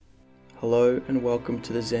Hello and welcome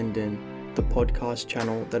to the Zen Den, the podcast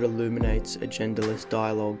channel that illuminates a genderless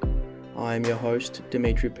dialogue. I am your host,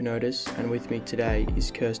 Dimitri Pinotis, and with me today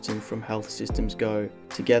is Kirstin from Health Systems Go.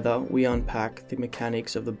 Together, we unpack the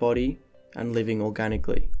mechanics of the body and living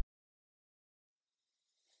organically.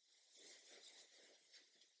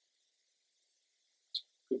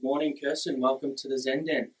 Good morning, Kirstin. Welcome to the Zen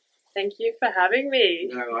Den. Thank you for having me.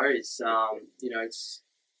 No worries. It's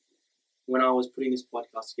when I was putting this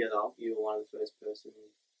podcast together, you were one of the first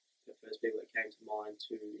people that came to mind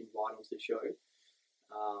to invite onto the show.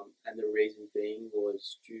 And the reason being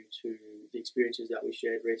was due to the experiences that we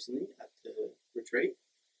shared recently at the retreat,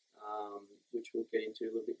 which we'll get into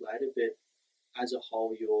a little bit later. But as a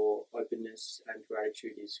whole, your openness and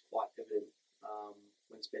gratitude is quite evident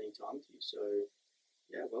when spending time with you. So,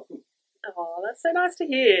 yeah, welcome. Oh, that's so nice to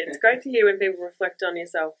hear. It's great to hear when people reflect on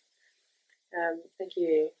yourself. Thank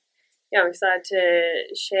you. Yeah, I'm excited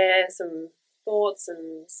to share some thoughts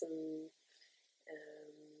and some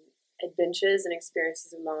adventures and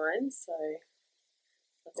experiences of mine. So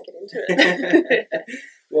let's get into it.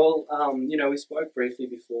 Well, we spoke briefly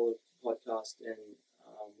before the podcast and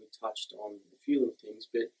we touched on a few little things,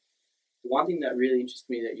 but the one thing that really interested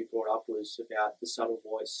me that you brought up was about the subtle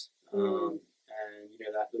voice. And,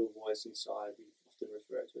 that little voice inside, we often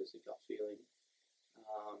refer to as the gut feeling.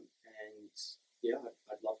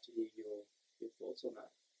 I'd love to hear your thoughts on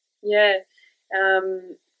that. Yeah.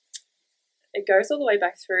 It goes all the way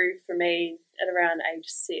back through for me at around age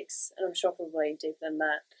 6, and I'm sure probably deeper than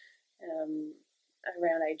that.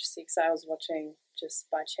 Around age 6, I was watching just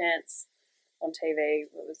by chance on TV.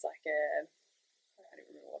 It was like I don't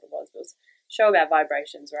even remember what it was, but it was a show about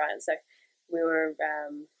vibrations, right? And so we were I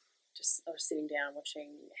was sitting down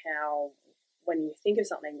watching how when you think of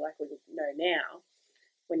something like we know now,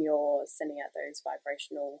 when you're sending out those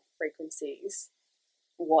vibrational frequencies,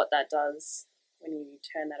 what that does when you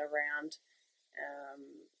turn that around. How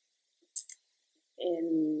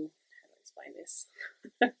do I explain this?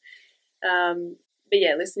 But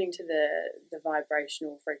yeah, listening to the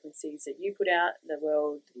vibrational frequencies that you put out, the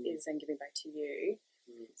world is then giving back to you.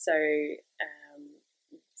 So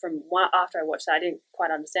after I watched that, I didn't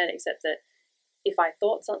quite understand it, except that if I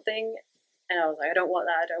thought something and I was like, I don't want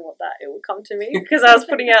that, it would come to me because I was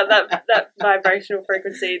putting out that vibrational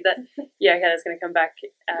frequency that, that's going to come back.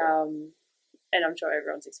 And I'm sure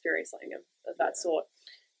everyone's experienced something of that sort.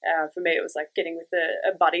 For me, it was like getting with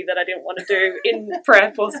a buddy that I didn't want to do in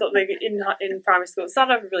prep or something in primary school. It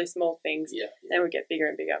started off with really small things, then would get bigger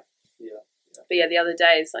and bigger. But the other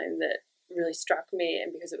day, something that really struck me,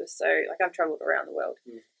 and because it was so, I've travelled around the world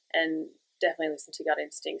and definitely listened to gut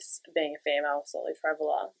instincts. Being a female solo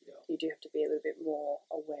traveller, you do have to be a little bit more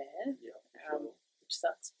aware, which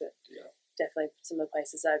sucks, but definitely some of the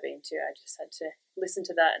places I've been to, I just had to listen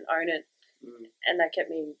to that and own it. And that kept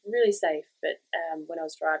me really safe. But when I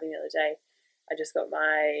was driving the other day, I just got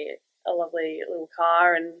a lovely little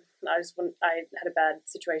car, and I had a bad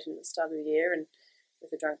situation at the start of the year and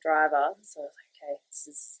with a drunk driver. So I was like, okay, this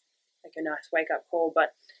is like a nice wake up call.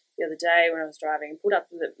 But the other day when I was driving, pulled up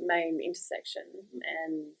to the main intersection,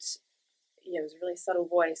 and it was a really subtle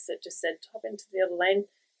voice that just said, "Top into the other lane."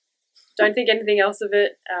 Don't think anything else of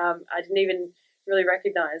it. I didn't even really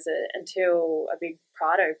recognise it until a big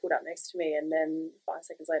Prado pulled up next to me, and then 5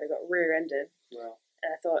 seconds later got rear-ended. Wow.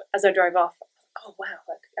 And I thought, as I drove off, oh wow,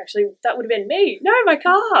 actually that would have been me. No, my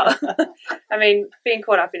car. I mean, being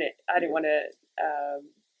caught up in it, I didn't want to.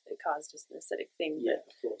 The car's just an aesthetic thing. Yeah,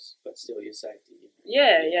 of course, but still your safety.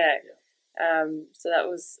 Yeah. So that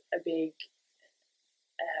was a big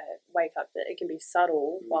wake up that it can be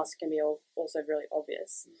subtle whilst it can be also really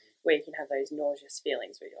obvious, where you can have those nauseous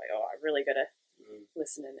feelings where you're like, oh, I really got to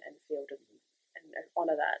listen and feel and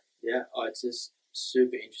honour that. Yeah, it's just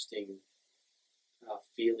super interesting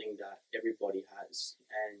feeling that everybody has,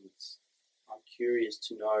 and I'm curious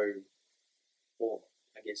to know, or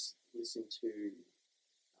I guess listen to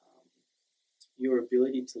your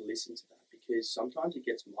ability to listen to that, because sometimes it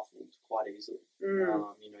gets muffled quite easily.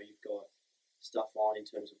 You've got stuff on in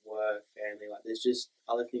terms of work, family, there's just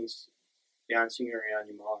other things bouncing around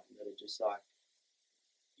your mind that are just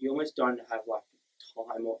you almost don't have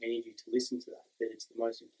time or energy to listen to that, but it's the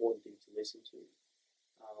most important thing to listen to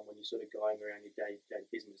when you're sort of going around your day-to-day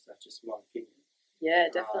business. That's just my opinion. Yeah,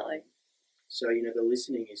 definitely. So the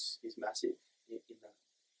listening is massive in that.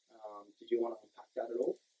 Did you want to unpack that at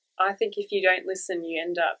all? I think if you don't listen, you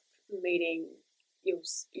end up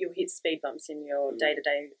you'll hit speed bumps in your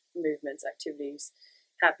day-to-day movements, activities,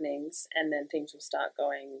 happenings, and then things will start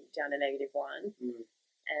going down a negative one.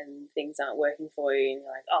 And things aren't working for you, and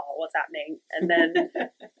you're like, oh, what's happening? And then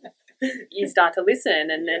you start to listen,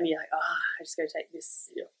 and then Yeah. you're like, I just got to take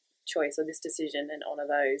this Yeah. choice or this decision and honour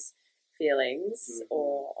those feelings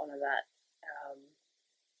or honour that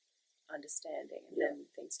understanding, and then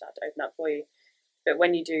things start to open up for you. But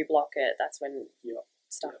when you do block it, that's when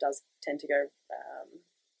stuff does tend to go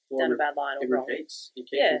down a bad line or wrong. Repeats. It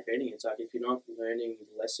keeps repeating. It's like if you're not learning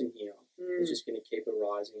the lesson here, it's just going to keep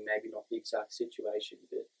arising. Maybe not the exact situation,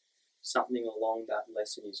 but something along that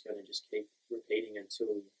lesson is going to just keep repeating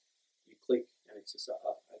until you click, and it's just like,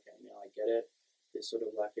 oh, okay, now I get it. There's sort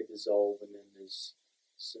of like a dissolve, and then there's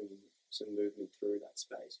some movement through that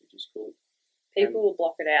space, which is cool. People will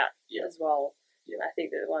block it out as well. Yeah. I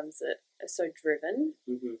think that the ones that are so driven,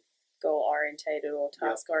 goal orientated or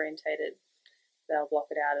task orientated, they'll block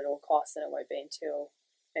it out at all costs, and it won't be until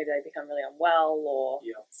maybe they become really unwell or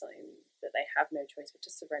something that they have no choice but to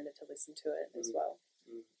surrender to listen to it as well.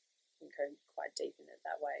 And go quite deep in it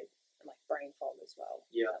that way, and like brain fog as well.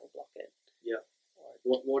 That will block it.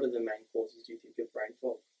 What are the main causes, do you think, of brain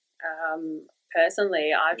fog?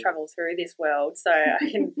 Personally, I've travelled through this world, so I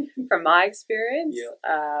can, from my experience,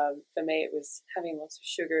 for me it was having lots of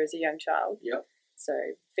sugar as a young child. So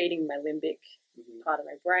feeding my limbic part of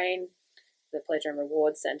my brain, the pleasure and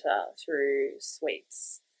reward centre, through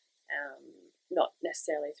sweets, not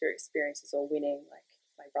necessarily through experiences or winning, like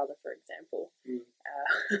my brother, for example.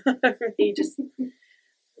 He just,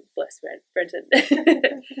 bless Brenton.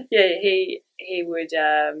 he would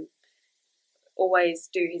always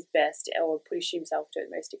do his best or push himself to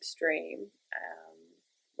the most extreme,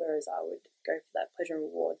 whereas I would go for that pleasure and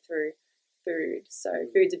reward through food. So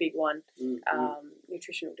food's a big one.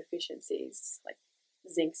 Nutritional deficiencies, like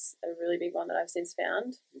zinc's a really big one that I've since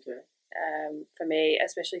found. For me,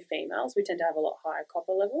 especially females, we tend to have a lot higher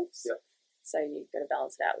copper levels. So you've got to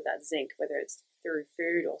balance it out with that zinc, whether it's through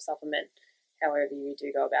food or supplement. However you do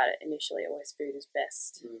go about it, initially always food is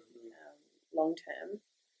best long term.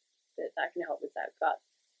 But that can help with that gut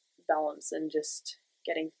balance and just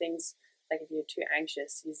getting things, like if you're too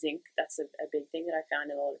anxious, your zinc, that's a big thing that I found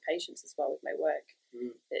in a lot of patients as well with my work,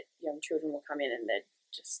 that young children will come in and their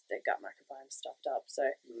gut microbiome stuffed up. So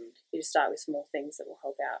you just start with small things that will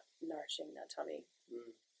help out nourishing that tummy.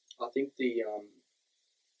 I think the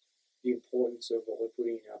importance of what we're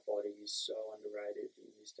putting in our body is so underrated in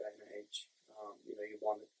this day and age. You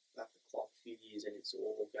wind back the clock a few years and it's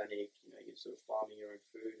all organic, you're sort of farming your own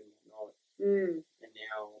food and whatnot. And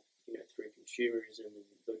now, through consumerism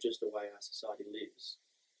and just the way our society lives,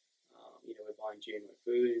 we're buying GMO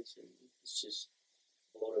foods, and it's just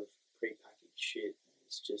a lot of pre-packaged shit.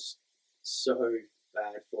 It's just so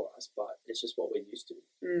bad for us, but it's just what we're used to.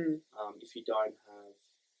 If you don't have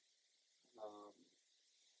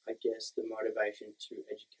I guess the motivation to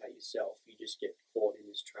educate yourself, you just get caught in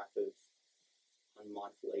this trap of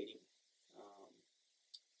unmindful eating.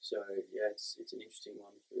 So it's an interesting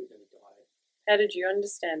one, food and the diet. How did you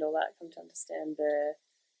understand all that? Come to understand the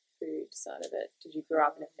food side of it? Did you grow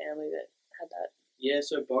up in a family that had that? Yeah,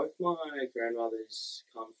 so both my grandmothers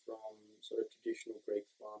come from sort of traditional Greek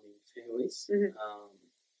farming families.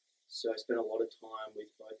 So I spent a lot of time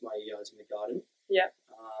with both my EOs in the garden.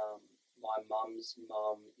 My mum's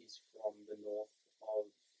mum is from the north of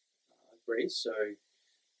Greece, so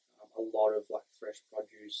a lot of like fresh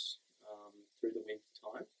produce through the winter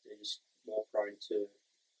time. They're just more prone to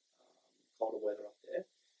colder weather up there.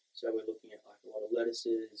 So we're looking at like a lot of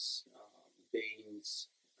lettuces,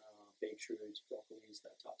 beans, beetroots, broccolis,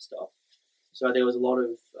 that type of stuff. So there was a lot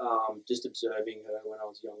of just observing her when I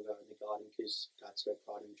was younger in the garden, because that's her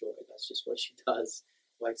pride and joy. That's just what she does.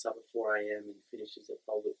 Wakes up at 4 a.m. and finishes at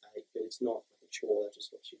probably 8, but it's not like a chore, that's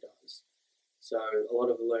just what she does. So a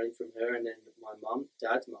lot of learning from her. And then my mum,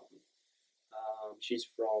 dad's mum, she's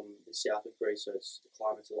from the south of Greece, so the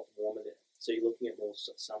climate's a lot warmer there. So you're looking at more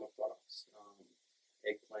summer products,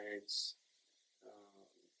 eggplants,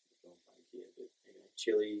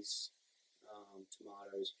 chilies,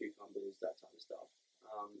 tomatoes, cucumbers, that type of stuff.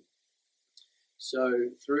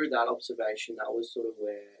 So through that observation, that was sort of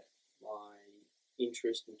where my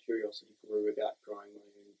interest and curiosity grew about growing my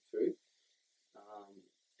own food.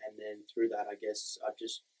 And then through that, I guess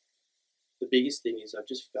the biggest thing is I've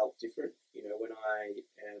just felt different. When I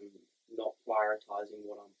am not prioritizing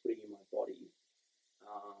what I'm putting in my body,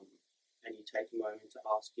 and you take a moment to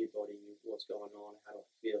ask your body what's going on, how do I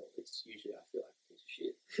feel, it's usually I feel like a piece of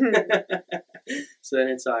shit. So then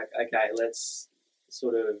it's like, okay, let's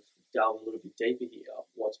sort of delve a little bit deeper here.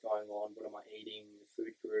 What's going on? What am I eating? The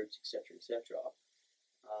food groups, etc., etc.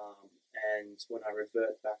 And when I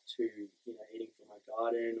revert back to eating from my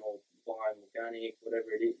garden or buying organic,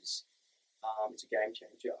 whatever it is, it's a game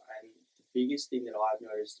changer. And the biggest thing that I've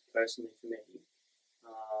noticed personally for me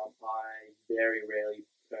I very rarely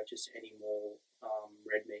purchase any more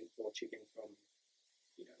red meat or chicken from,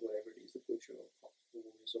 whatever it is, the butcher or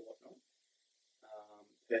Woolies or whatnot.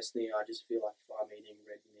 Personally, I just feel like if I'm eating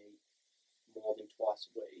red meat more than twice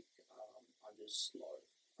a week, I'm just slow.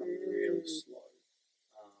 I'm really slow.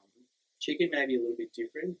 Chicken may be a little bit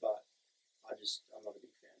different, but I'm not a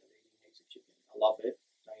big fan of eating heaps of chicken. I love it.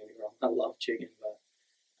 Don't get me wrong. I love chicken, but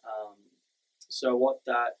so what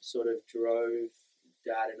that sort of drove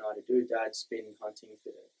Dad and I to do. Dad's been hunting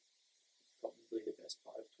for probably the best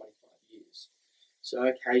part of 25 years. So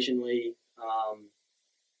occasionally,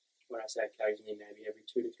 when I say occasionally, maybe every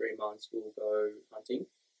 2 to 3 months, we'll go hunting,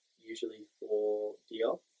 usually for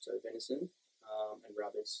deer, so venison, and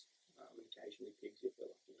rabbits, and occasionally pigs if we're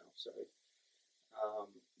lucky enough. So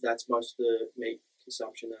that's most of the meat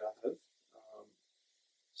consumption that I have.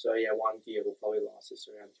 So yeah, one deer will probably last us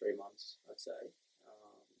around 3 months, I'd say.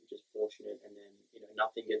 Just portion it, and then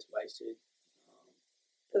nothing gets wasted.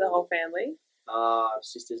 For the whole family?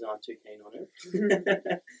 Sisters aren't too keen on it.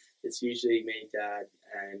 It's usually me, Dad,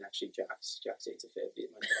 and actually Jax. Jax eats a fair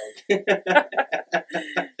bit, my dog.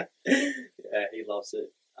 Yeah, he loves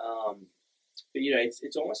it. But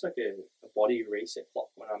it's almost like a body reset clock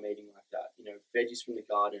when I'm eating like that. Veggies from the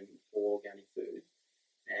garden or organic food,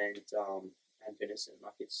 and venison.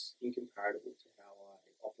 Like, it's incomparable to how I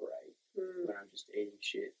operate when I'm just eating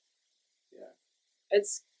shit. Yeah.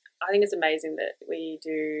 I think it's amazing that we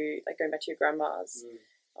do, like, going back to your grandma's. Yeah.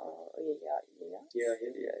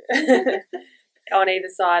 On either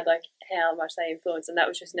side, like, how much they influence, and that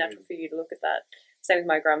was just natural for you to look at that. Same with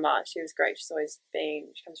my grandma. She was great. She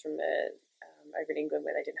comes from over in England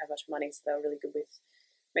where they didn't have much money, so they were really good with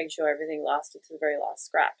making sure everything lasted to the very last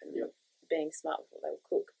scrap and being smart with what they would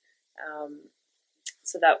cook.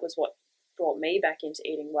 So that was what brought me back into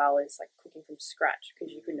eating well, is like cooking from scratch,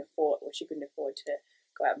 because she couldn't afford to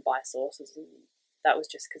go out and buy sauces, and that was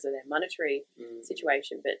just because of their monetary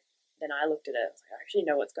situation. But then I looked at it, I was like, I actually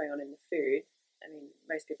know what's going on in the food. I mean,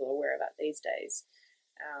 most people are aware of that these days.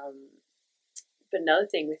 But another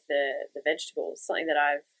thing with the vegetables, something that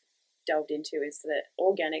I've delved into, is that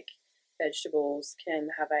organic vegetables can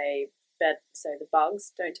have so the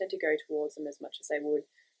bugs don't tend to go towards them as much as they would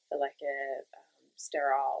for like a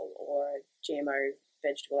sterile or a GMO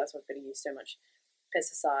vegetable. That's why they use so much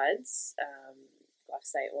pesticides,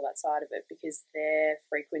 glyphosate, all that side of it, because their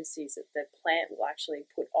frequencies that the plant will actually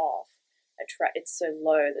put off it's so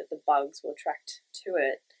low that the bugs will attract to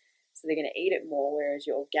it, so they're going to eat it more. Whereas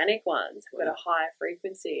your organic ones have got a higher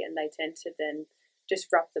frequency, and they tend to then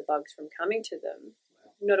disrupt the bugs from coming to them.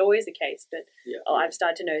 Not always the case, but I've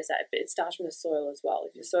started to notice that. But it starts from the soil as well.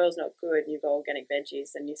 If your soil's not good and you've got organic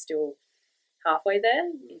veggies, then you're still halfway there.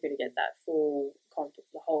 You're going to get that full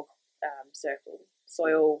the whole circle: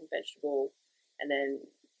 soil, vegetable, and then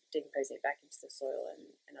decomposing it back into the soil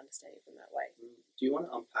and understanding it from that way. Do you want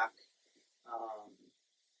to unpack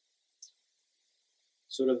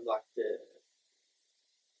sort of like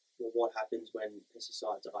what happens when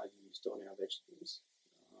pesticides are used on our vegetables,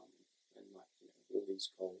 and like all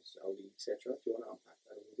these Coles, Aldi, etc.? Do you want to unpack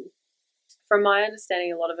that a little bit? From my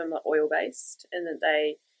understanding, a lot of them are oil based, and that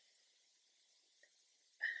they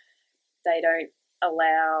don't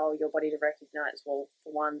allow your body to recognize. Well,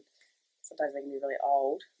 for one, sometimes they can be really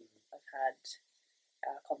old. I've had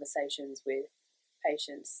conversations with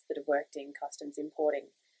patients that have worked in customs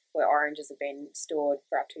importing, where oranges have been stored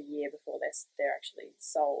for up to a year before they're actually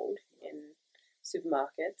sold in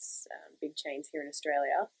supermarkets, big chains here in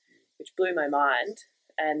Australia, which blew my mind.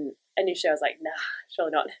 And initially I was like, nah,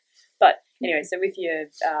 surely not. But anyway, so with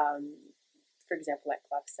your, for example, like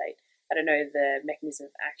glyphosate, I don't know the mechanism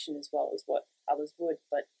of action as well as what others would,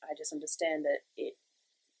 but I just understand that it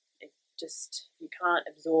just, you can't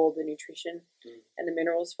absorb the nutrition and the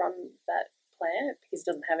minerals from that plant because it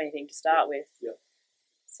doesn't have anything to start with.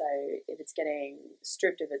 So if it's getting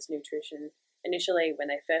stripped of its nutrition, initially when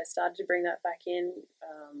they first started to bring that back in,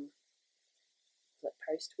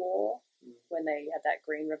 post-war, when they had that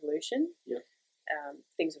green revolution,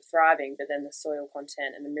 things were thriving, but then the soil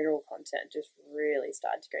content and the mineral content just really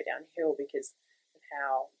started to go downhill because of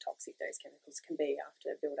how toxic those chemicals can be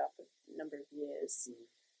after a build-up of a number of years.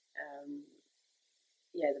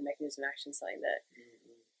 The mechanism of action is something that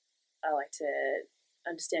I like to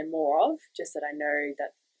understand more of, just that I know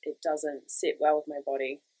that it doesn't sit well with my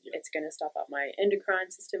body. It's going to stuff up my endocrine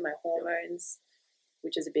system, my hormones,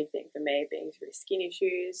 which is a big thing for me, being through skin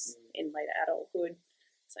issues in later adulthood,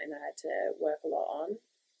 something that I had to work a lot on.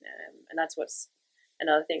 And that's what's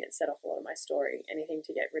another thing that set off a lot of my story. Anything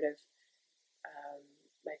to get rid of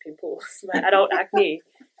my pimples, my adult acne.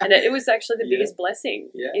 And it was actually the biggest blessing.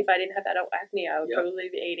 Yeah. If I didn't have adult acne, I would Yep. probably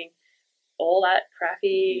be eating all that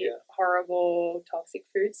crappy, Yeah. horrible, toxic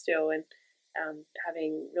food still, and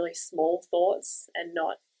having really small thoughts and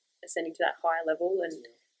not ascending to that higher level and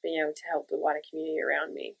being able to help the wider community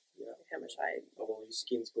around me. Yeah. How much I... Oh, well, your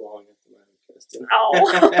skin's glowing at the moment, Kirstin. Oh,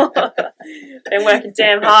 been working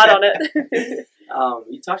damn hard on it.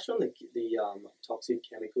 You touched on the toxic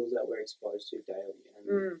chemicals that we're exposed to daily,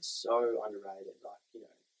 and it's so underrated. Like, you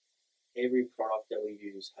know, every product that we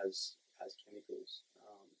use has chemicals.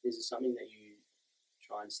 Is it something that you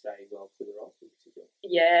try and stay well clear of in particular?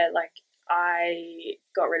 Yeah, like I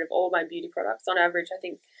got rid of all my beauty products. On average, I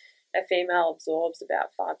think a female absorbs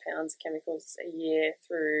about 5 pounds of chemicals a year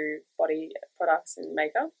through body products and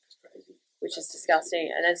makeup. It's crazy. Which is disgusting.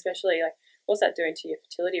 And especially, like, what's that doing to your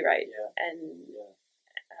fertility rate? Yeah. And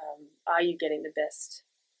are you getting the best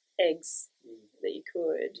eggs that you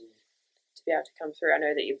could to be able to come through? I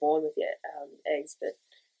know that you're born with your eggs, but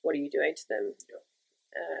what are you doing to them? Yeah.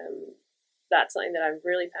 That's something that I'm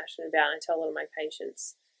really passionate about. And I tell a lot of my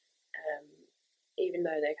patients, even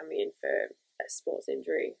though they're coming in for a sports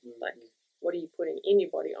injury, like, what are you putting in your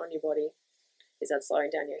body, on your body? Is that slowing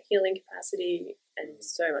down your healing capacity and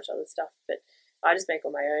so much other stuff? But I just make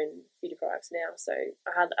all my own beauty products now, so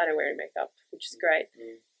I don't wear any makeup, which is great.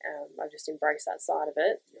 I've just embraced that side of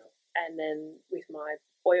it. Yeah. And then with my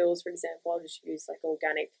oils, for example, I just use like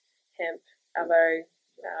organic hemp, avo,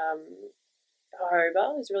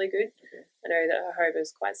 jojoba is really good. Okay. I know that jojoba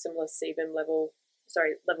is quite similar level to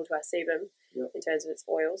our sebum in terms of its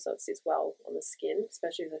oil, so it sits well on the skin,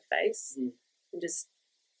 especially the face. And just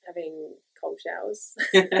having cold showers.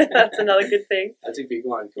 That's another good thing. That's a big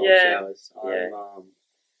one, cold showers.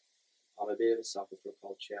 I'm a bit of a sucker for a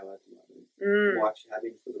cold shower at the moment. Well, actually have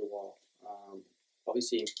been for a little while.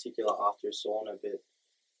 Obviously, in particular after a sauna, but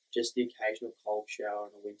just the occasional cold shower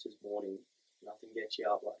on a winter's morning, nothing gets you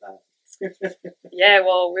up like that. Yeah,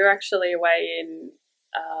 well, we were actually away in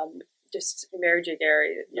just Merrijig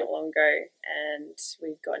area not long ago, and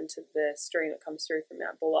we got into the stream that comes through from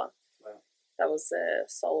Mount Buller. Wow. That was a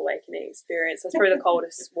soul awakening experience. That's probably the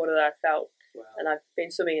coldest water that I felt. Wow. And I've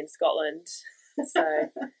been swimming in Scotland,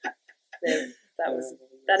 so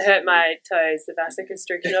that hurt my toes, the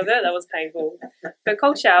vasoconstriction of it. That was painful. But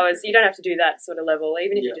cold showers, you don't have to do that sort of level,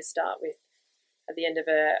 even if you just start with, at the end of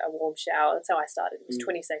a warm shower. That's how I started. It was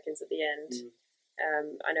 20 seconds at the end.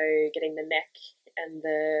 I know getting the neck and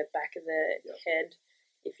the back of the head,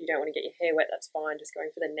 if you don't want to get your hair wet, that's fine. Just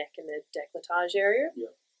going for the neck and the décolletage area.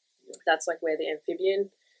 That's like where the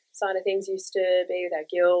amphibian side of things used to be with our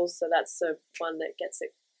gills. So that's the one that gets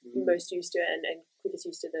it most used to and quickest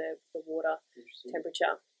used to the water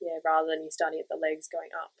temperature. Yeah, rather than you starting at the legs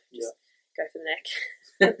going up, just go for the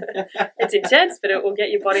neck. It's intense, but it will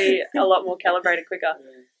get your body a lot more calibrated quicker.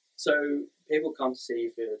 So people come to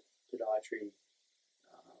see you for podiatry,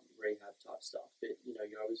 rehab type stuff, but you know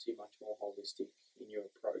you're obviously much more holistic in your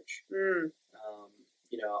approach.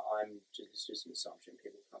 You know, it's just an assumption.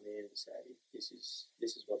 People come in and say this is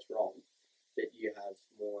what's wrong, but you have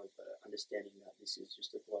more of an understanding that this is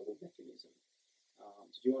just a global mechanism.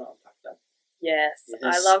 Did you want to unpack that? Yes.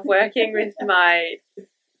 I love working with my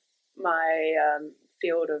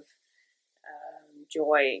field of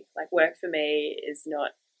joy. Like, work for me is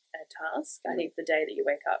not a task. I think the day that you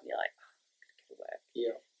wake up and you're like, oh, I'm going to go to work,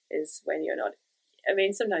 is when you're not. I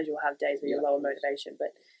mean, sometimes you'll have days where you're lower motivation,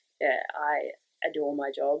 but I adore my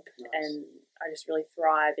job, and I just really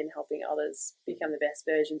thrive in helping others become the best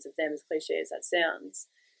versions of them, as cliche as that sounds,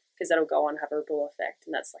 because that'll go on, have a ripple effect,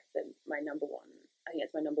 and that's like my number one. I think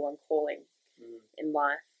it's my number one calling in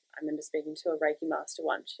life. I remember speaking to a Reiki master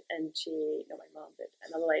once, and she, not my mum, but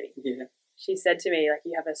another lady, she said to me, like,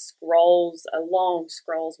 you have a long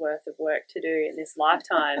scrolls worth of work to do in this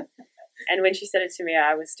lifetime. And when she said it to me,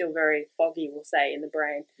 I was still very foggy, we'll say, in the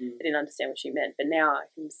brain. I didn't understand what she meant, but now I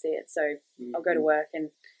can see it. So I'll go to work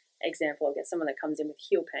and, example, I'll get someone that comes in with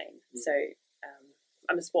heel pain. So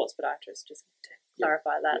I'm a sports podiatrist, just to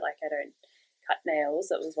clarify that. Like, I don't cut nails.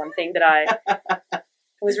 That was one thing that I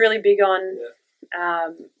was really big on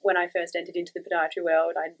when I first entered into the podiatry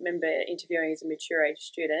world. I remember interviewing as a mature age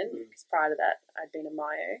student, because prior to that I'd been a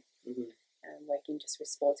myo. Working just with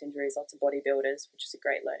sports injuries, lots of bodybuilders, which is a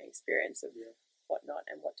great learning experience of what not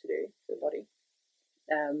and what to do for the body.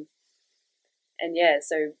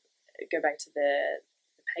 So go back to the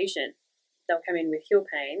patient. They'll come in with heel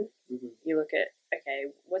pain. You look at,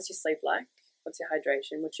 okay, what's your sleep like? What's your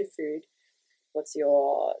hydration? What's your food? What's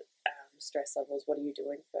your stress levels? What are you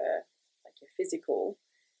doing for like your physical?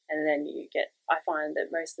 And then I find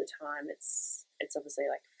that most of the time it's it's obviously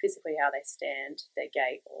like physically how they stand, their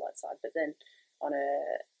gait, all that side. But then on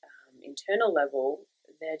a internal level,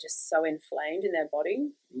 they're just so inflamed in their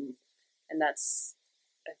body, and that's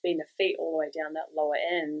being the feet all the way down that lower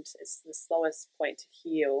end. It's the slowest point to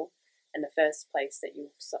heal, and the first place that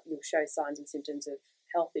you'll show signs and symptoms of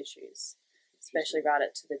health issues, especially right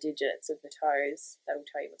up to the digits of the toes. That'll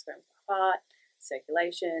tell you what's going on with the heart,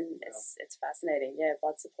 circulation. Wow. It's fascinating. Yeah,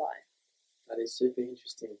 blood supply. That is super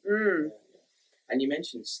interesting. Mm. Yeah. And you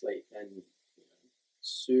mentioned sleep, and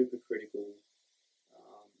super critical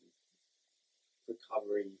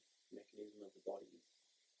recovery mechanism of the body.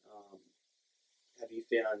 Have you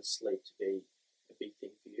found sleep to be a big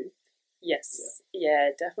thing for you? Yes. Yeah,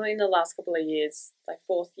 definitely in the last couple of years, like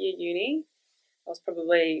fourth year uni, I was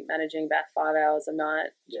probably managing about 5 hours a night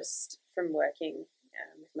just from working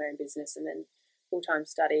with my own business, and then full-time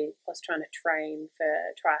study, plus trying to train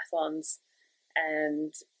for triathlons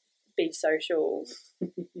and be social.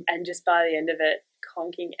 And just by the end of it,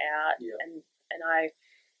 conking out. And I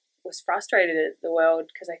was frustrated at the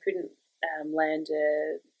world because I couldn't land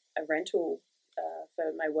a rental for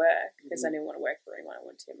my work, because I didn't want to work for anyone. I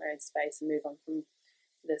wanted to get my own space and move on from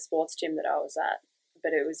the sports gym that I was at.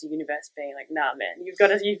 But it was the universe being like, nah, man, you've got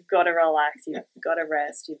to relax, you've got to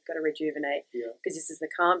rest, you've got to rejuvenate, because this is the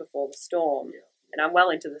calm before the storm. And I'm well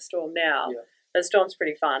into the storm now. The storm's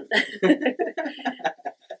pretty fun.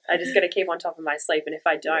 I just got to keep on top of my sleep, and if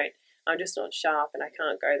I don't, I'm just not sharp, and I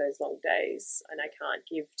can't go those long days, and I can't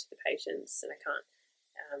give to the patients, and I can't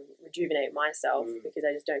rejuvenate myself because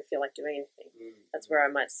I just don't feel like doing anything. That's where I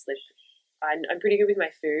might slip. I'm pretty good with my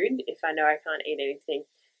food. If I know I can't eat anything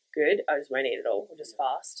good, I just won't eat it all. I'll just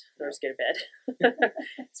fast or just go to bed.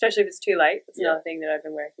 Especially if it's too late. That's another thing that I've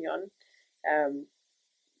been working on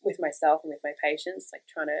with myself and with my patients. Like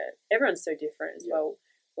everyone's so different as well.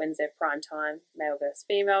 When's their prime time, male versus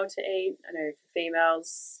female, to eat? I know for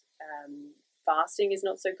females, fasting is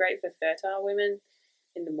not so great for fertile women.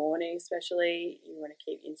 In the morning especially, you want to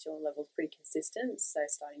keep insulin levels pretty consistent, so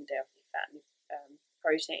starting the day off with fat and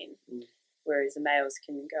protein, whereas the males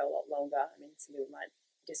can go a lot longer. I mean, some people might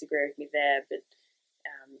disagree with me there, but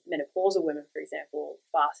menopausal women, for example,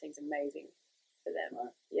 fasting is amazing for them.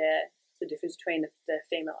 Right. Yeah, the difference between the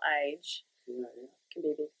female age can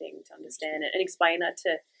be a big thing to understand it and explain that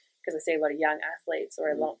to, because I see a lot of young athletes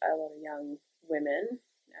or a lot of young women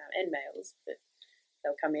and males, but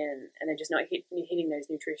they'll come in and they're just not hitting those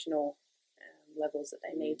nutritional levels that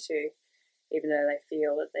they need to, even though they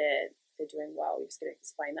feel that they're doing well. You just got to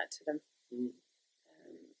explain that to them,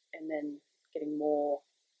 and then getting more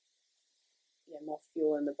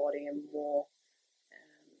fuel in the body and more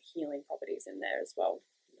healing properties in there as well.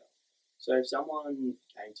 So if someone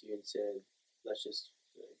came to you and said, let's just,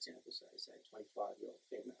 for example, say 25-year-old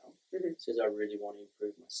female says, I really want to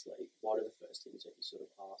improve my sleep, what are the first things that you sort of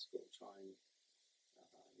ask or try and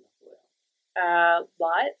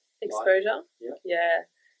light exposure. Light. Yeah,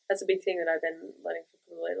 that's a big thing that I've been learning for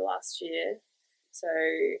probably the last year. So,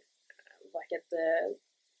 like at the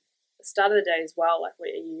start of the day as well, like are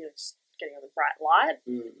you just getting on the bright light,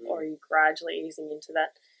 or are you gradually easing into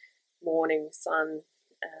that morning sun,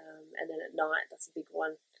 and then at night? That's a big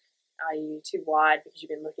one. Are you too wide because you've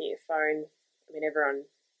been looking at your phone? I mean, everyone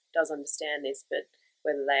does understand this, but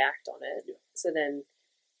whether they act on it. So then,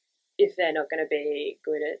 if they're not going to be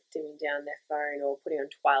good at dimming down their phone or putting on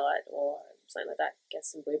Twilight or something like that, get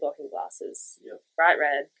some blue blocking glasses. Bright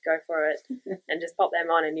red, go for it, and just pop them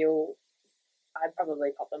on. And I'd probably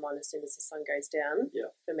pop them on as soon as the sun goes down.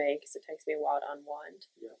 For me, because it takes me a while to unwind.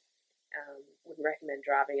 Wouldn't recommend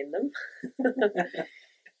driving in them.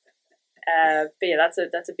 But yeah, that's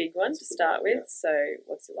a big one to start with. So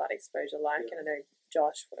what's the light exposure like? And I know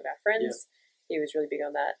Josh, one of our friends, he was really big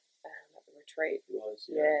on that at the retreat. It was,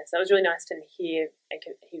 so it was really nice to hear, and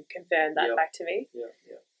he confirmed that back to me.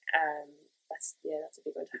 That's a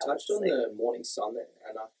big one to you touched on the morning sun there,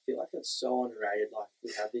 and I feel like it's so underrated. Like,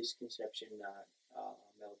 we have this conception that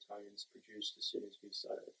melatonin is produced as soon as we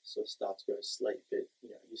sort of start to go to sleep, but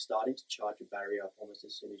you're starting to charge your battery up almost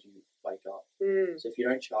as soon as you wake up. So if you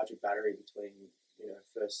don't charge your battery between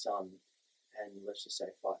first sun and let's just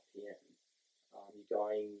say 5 p.m, you're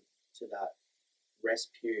going to that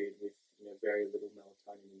rest period with very little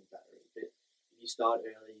melatonin in the battery. But if you start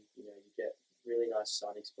early, you get really nice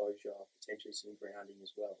sun exposure, potentially some grounding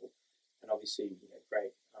as well, and obviously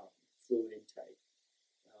great fluid intake.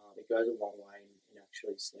 It goes a long way in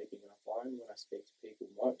actually sleeping. And I find when I speak to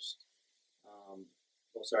people what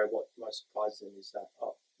most surprises them is that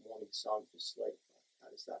morning sun for sleep.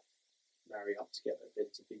 How does that marry up together?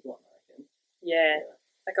 But it's a big one, I reckon.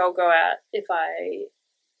 Like I'll go out if I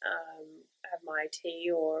have my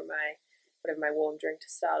tea or my whatever my warm drink to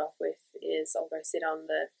start off with is I'll go sit on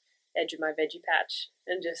the edge of my veggie patch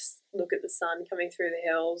and just look at the sun coming through the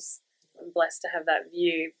hills. I'm blessed to have that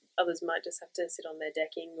view. Others might just have to sit on their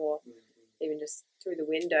decking or even just through the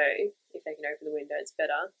window. If they can open the window, it's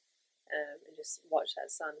better. And just watch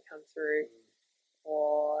that sun come through.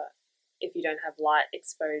 Or if you don't have light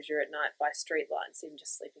exposure at night by street lights, even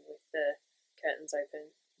just sleeping with the curtains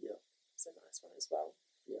open. Yeah. It's a nice one as well.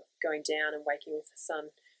 Yeah. Going down and waking with the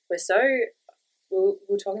sun. We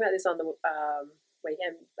were talking about this on the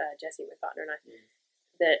weekend, Jessie, my partner and I,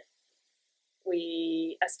 that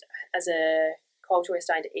we, as a culture, we're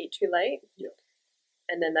starting to eat too late. Yeah.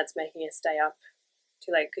 And then that's making us stay up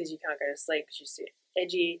too late because you can't go to sleep because you're so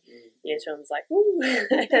edgy. Your children's like, woo.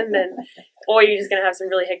 And then, or you're just going to have some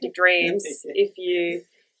really hectic dreams if you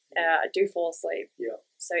do fall asleep. Yeah.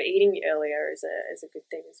 So eating earlier is a good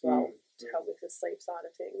thing as well to help with the sleep side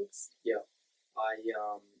of things. Yeah.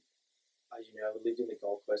 As you know, we lived in the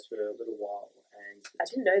Gold Coast for a little while, and I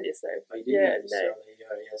didn't know this though. Oh, you didn't know this? So there you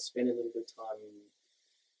go. Yeah, spend a little bit of time in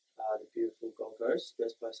the beautiful Gold Coast,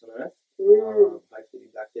 best place on earth. Hopefully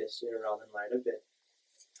be back there sooner rather than later. But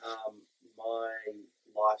my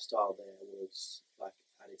lifestyle there was like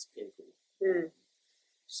at its pinnacle.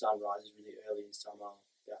 Sun rises really early in summer,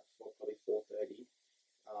 about probably 4:30.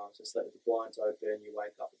 So sleep with the blinds open. You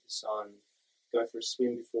wake up with the sun. Go for a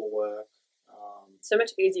swim before work. So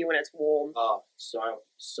much easier when it's warm. Oh, so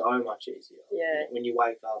much easier. Yeah. When you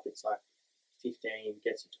wake up, it's like 15,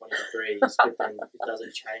 gets to 20 degrees, but then it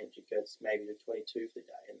doesn't change. It goes maybe to 22 for the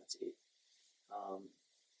day, and that's it.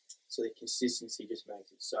 So the consistency just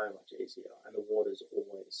makes it so much easier, and the water's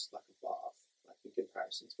always like a bath, like in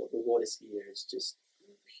comparison to what the water's here is just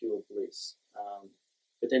pure bliss.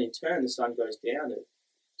 But then in turn, the sun goes down at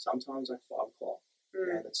sometimes like 5 o'clock,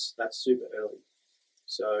 and that's super early.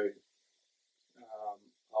 So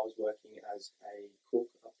I was working as a cook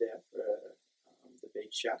up there for the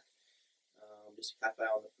beach shack, just a cafe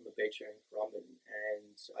on the beach here in Currumbin,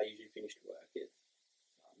 and I usually finished work at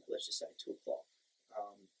let's just say 2 o'clock.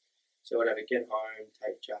 So whatever, get home,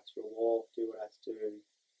 take Jax for a walk, do what I have to do,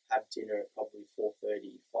 have dinner at probably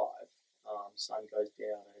 4:30, 5. Sun goes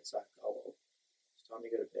down, and it's like, oh well, it's time to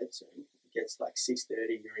go to bed soon. It gets like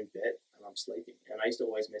 6:30, you're in bed, and I'm sleeping. And I used to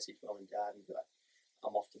always message mum and dad and be like,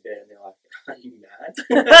 I'm off to bed, and they're like, are you mad?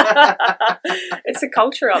 It's a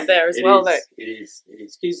culture up there as well, though. It is.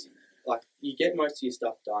 Because like you get most of your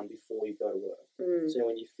stuff done before you go to work. So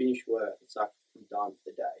when you finish work, it's like I'm done for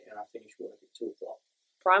the day, and I finish work at 2 o'clock.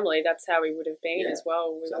 Primarily, that's how we would have been as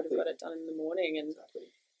well. We exactly. would have got it done in the morning. And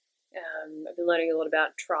exactly. I've been learning a lot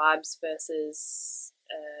about tribes versus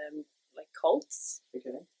like cults.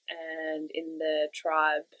 Okay. And in the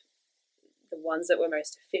tribe, the ones that were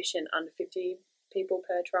most efficient, under 50 people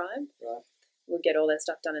per tribe, would get all their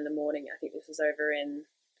stuff done in the morning. I think this was over in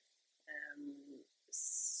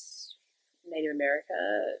Native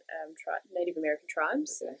American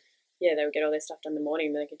tribes. Okay. Yeah, they would get all their stuff done in the morning,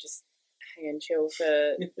 and they could just hang and chill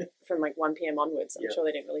from like 1 p.m. onwards. I'm sure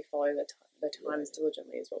they didn't really follow the times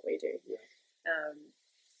diligently as what we do.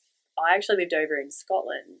 I actually lived over in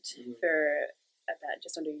Scotland for about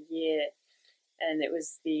just under a year, and it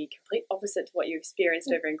was the complete opposite to what you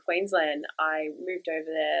experienced over in Queensland. I moved over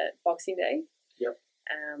there Boxing Day.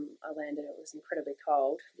 I landed, it was incredibly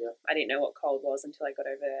cold. I didn't know what cold was until I got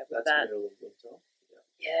over there with that. Middle of winter.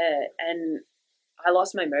 Yeah, and I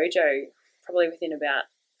lost my mojo probably within about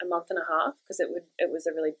a month and a half because it was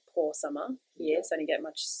a really poor summer here, so I didn't get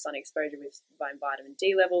much sun exposure with my vitamin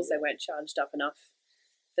D levels. They weren't charged up enough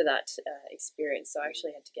for that experience, so I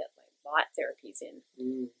actually had to get like light therapies in.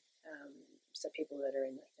 So people that are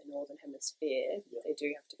in like the northern hemisphere, they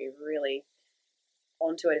do have to be really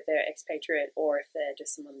onto it if they're expatriate or if they're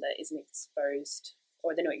just someone that isn't exposed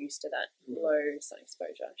or they're not used to that low sun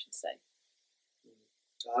exposure, I should say.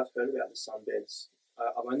 I've heard about the sunbeds.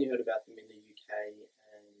 I've only heard about them in the UK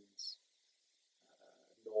and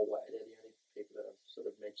Norway. They're the only people that I've sort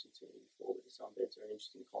of mentioned to me before, but the sunbeds are an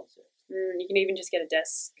interesting concept. You can even just get a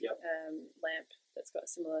desk lamp that's got a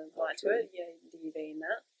similar light to it. Yeah, the UV in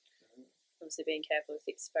that. Obviously being careful with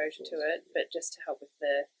the exposure to it, but just to help with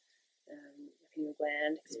the pineal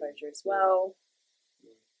gland exposure as well.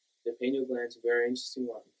 The pineal gland's a very interesting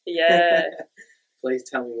one. Yeah. Please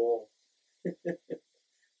tell me more.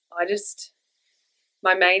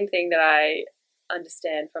 My main thing that I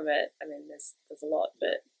understand from it, I mean, there's a lot,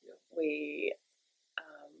 but we,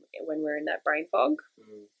 when we're in that brain fog,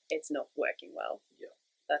 it's not working well.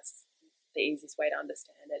 That's the easiest way to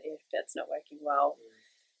understand it. If that's not working well,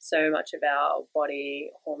 so much of our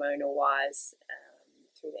body, hormonal wise,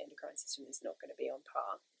 through the endocrine system is not going to be on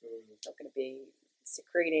par. Not going to be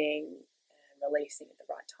secreting releasing at the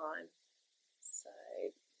right time. So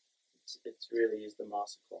it really is the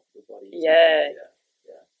master clock of the body. Yeah.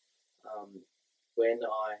 When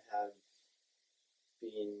I have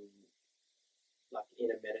been like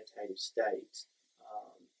in a meditative state,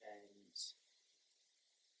 and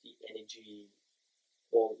the energy,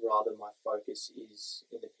 or rather my focus, is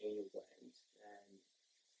in the pineal gland, and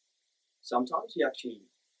sometimes you actually,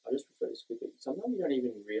 I just refer this quickly, sometimes you don't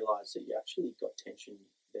even realise that you actually got tension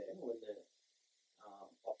there when the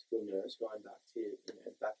optical nerves going back to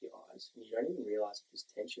the back of your eyes, and you don't even realise that there's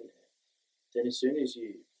tension there. Then as soon as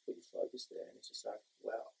you put your focus there, and it's just like,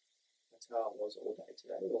 wow, that's how I was all day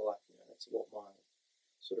today, or like, that's what my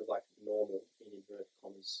sort of like normal, in inverted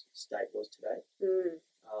commas, state was today.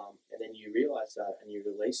 And then you realise that and you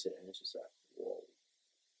release it, and it's just like, whoa.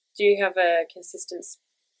 Do you have a consistent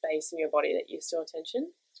space in your body that you store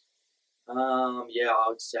tension? Yeah, I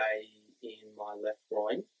would say in my left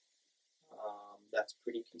groin. That's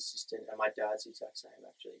pretty consistent, and my dad's the exact same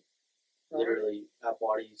actually. Right. Literally, our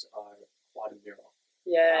bodies are quite a mirror.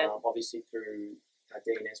 Yeah. Obviously, through our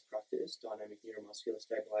DNS practice, dynamic neuromuscular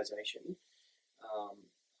stabilization,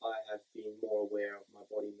 I have been more aware of my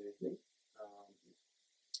body movement.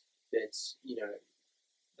 That's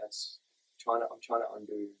I'm trying to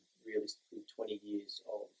undo realistically 20 years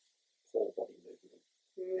of poor body movement,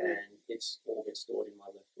 and it's all gets stored in my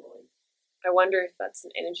left groin. I wonder if that's an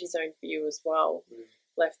energy zone for you as well.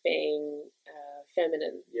 Left being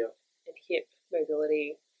feminine, and hip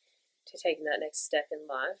mobility to taking that next step in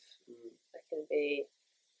life. That can be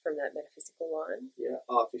from that metaphysical line. Yeah,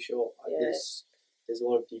 for sure. Yeah. There's a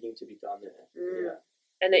lot of digging to be done there. Yeah.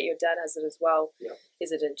 And that your dad has it as well. Yeah.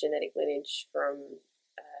 Is it a genetic lineage from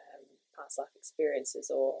past life experiences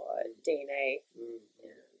or DNA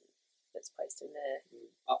that's placed in there?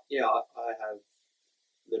 I have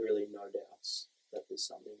literally no doubts that there's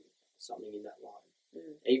something in that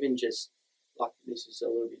line. Even just like, this is a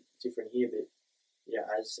little bit different here, but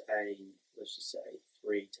as a, let's just say,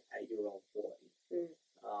 3 to 8 year old boy,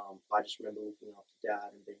 I just remember looking up to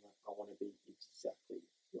Dad and being like, I want to be exactly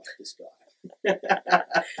like this guy.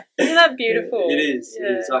 Isn't that beautiful? It is. Yeah.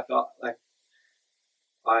 It is.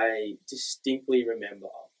 I distinctly remember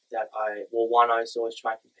that I used to always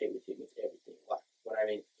try and compete with him with everything. Like, when I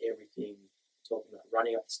mean everything, talking about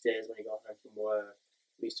running up the stairs when he got home from work.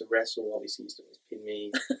 We used to wrestle, obviously he used to always pin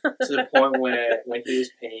me, to the point where when he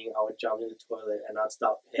was peeing, I would jump in the toilet and I'd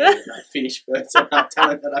start peeing and I'd finish first and I'd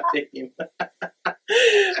tell him that I picked him.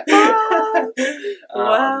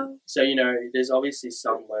 Wow. So, there's obviously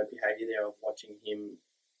some learned behaviour there of watching him,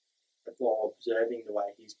 or observing the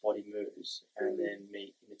way his body moves, and then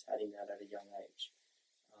me imitating that at a young age.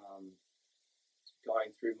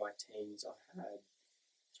 Going through my teens, I had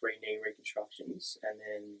 3 knee reconstructions, and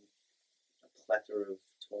then a plethora of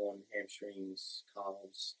torn hamstrings,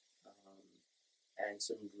 calves, and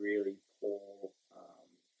some really poor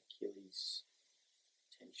Achilles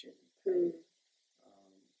tension.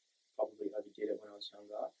 Probably overdid it when I was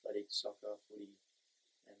younger. Played soccer, footy,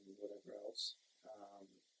 and whatever else.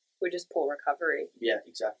 We're just poor recovery. Yeah,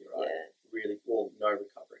 exactly right. Yeah. Really, no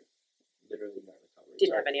recovery. Literally no recovery.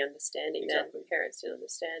 Didn't have any understanding then. Parents didn't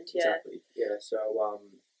understand. Yeah. Exactly. Yeah. So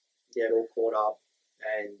it all caught up,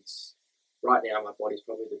 and right now my body's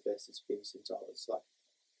probably the best it's been since I was like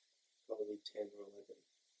probably 10 or 11,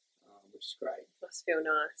 which is great. Must feel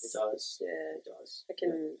nice. It does. Yeah. It does. I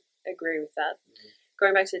can agree with that.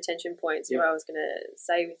 Going back to the tension points, what I was going to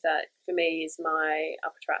say with that for me is my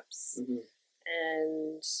upper traps.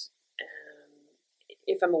 And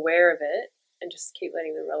if I'm aware of it and just keep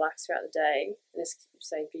letting them relax throughout the day, and this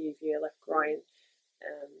same for you for your left groin,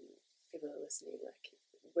 people are listening, like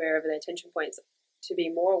wherever their tension points, to be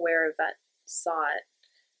more aware of that site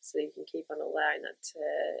so that you can keep on allowing that to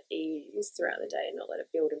ease throughout the day and not let it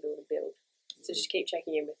build and build and build. So just keep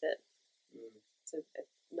checking in with it. It's a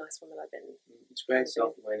nice one that I've been... It's great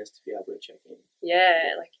self-awareness to be able to check in.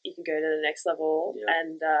 Yeah, like you can go to the next level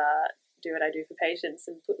and do what I do for patients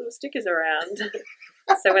and put little stickers around.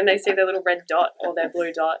 So when they see their little red dot or their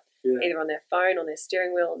blue dot, either on their phone, on their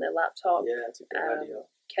steering wheel, on their laptop, that's a good idea.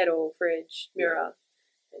 Kettle, fridge, mirror,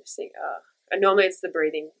 they just think, and normally it's the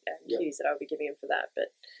breathing cues that I'll be giving them for that,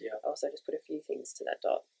 but I also just put a few things to that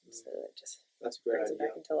dot, so it just that's a great brings idea. it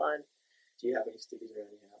back into line. Do you have any stickers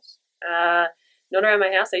around your house? Not around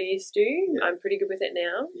my house. I used to. I'm pretty good with it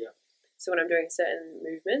now. Yeah. So when I'm doing certain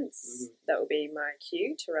movements, that will be my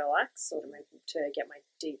cue to relax or to get my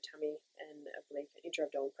deep tummy and oblique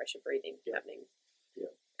intra-abdominal pressure breathing happening.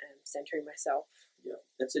 Yeah. Centering myself. Yeah,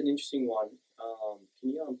 that's an interesting one. Can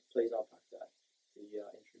you please unpack that? The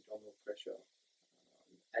intra-abdominal pressure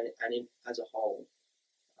and as a whole,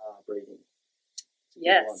 breathing. It's a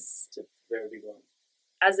big one. Yes. It's a very big one.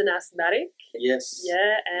 As an asthmatic, Yes.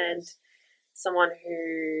 yeah, and Yes. someone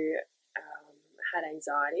who had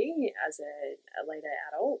anxiety as a later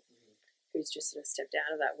adult, who's just sort of stepped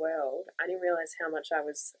out of that world, I didn't realise how much I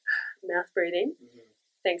was mouth breathing.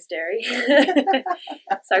 Thanks, dairy.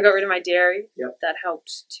 So I got rid of my dairy. Yep. That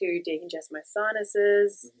helped to decongest my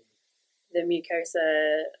sinuses. The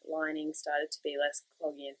mucosa lining started to be less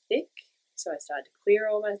cloggy and thick, so I started to clear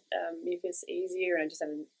all my mucus easier, and I just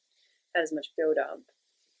haven't had as much build up.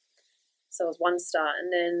 So it was one start,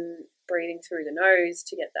 and then breathing through the nose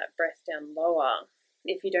to get that breath down lower.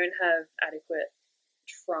 If you don't have adequate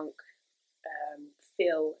trunk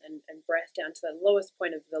fill and breath down to the lowest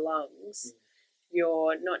point of the lungs,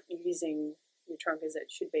 you're not using your trunk as it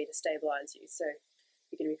should be to stabilize you. So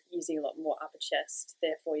you're going to be using a lot more upper chest.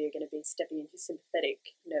 Therefore, you're going to be stepping into your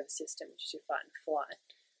sympathetic nervous system, which is your fight and flight.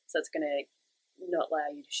 So it's going to not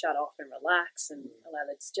allow you to shut off and relax, and allow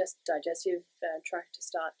the digestive tract to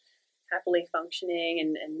start happily functioning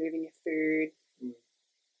and moving your food.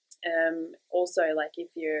 Also, like if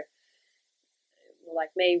you're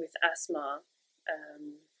like me with asthma,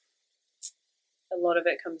 a lot of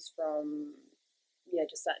it comes from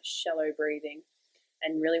just that shallow breathing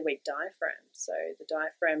and really weak diaphragm. So the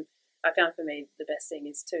diaphragm, I found for me the best thing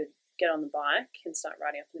is to get on the bike and start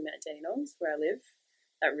riding up in the Mount Dandenongs where I live.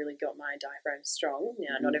 That really got my diaphragm strong.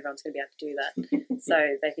 Now, not everyone's going to be able to do that.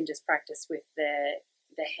 So they can just practice with their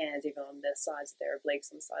hands either on the sides of their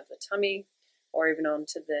obliques, on the side of the tummy, or even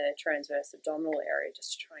onto the transverse abdominal area,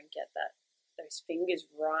 just to try and get those fingers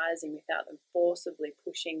rising without them forcibly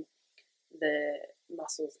pushing the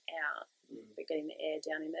muscles out, but getting the air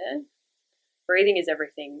down in there. Breathing is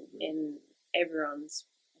everything in everyone's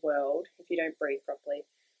world. If you don't breathe properly,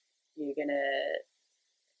 you're going to...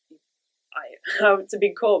 it's a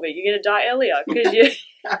big call, but you're going to die earlier because you...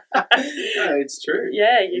 No, it's true.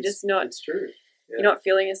 Yeah, just not... It's true. Yeah. You're not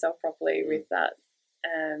feeling yourself properly with that.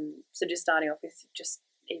 So just starting off with just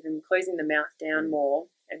even closing the mouth down more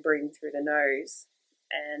and breathing through the nose,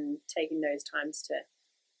 and taking those times to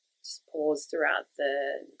just pause throughout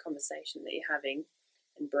the conversation that you're having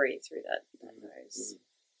and breathe through that nose.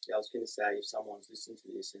 Yeah, I was going to say, if someone's listening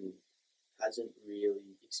to this and hasn't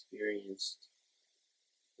really experienced,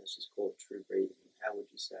 let's just call it true breathing, how would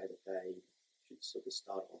you say that they should sort of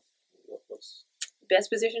start off? What's best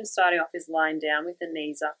position starting off is lying down with the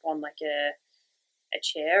knees up on like a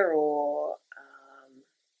chair or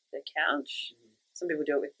the couch. Some people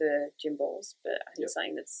do it with the gym balls, but I think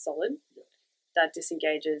something that's solid. That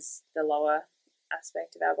disengages the lower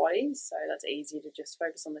aspect of our bodies, so that's easier to just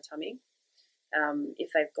focus on the tummy.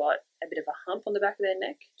 If they've got a bit of a hump on the back of their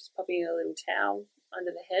neck, just popping a little towel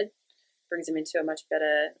under the head brings them into a much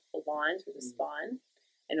better line through the spine,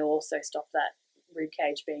 and it'll also stop that rib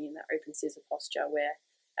cage being in that open scissor posture where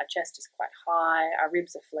our chest is quite high, our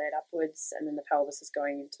ribs are flared upwards, and then the pelvis is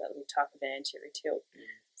going into that little tuck of an anterior tilt.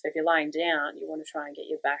 So if you're lying down, you want to try and get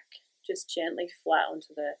your back just gently flat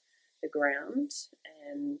onto the ground,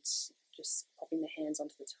 and just popping the hands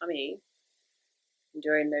onto the tummy and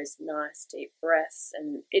doing those nice deep breaths.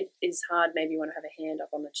 And it is hard, maybe you want to have a hand up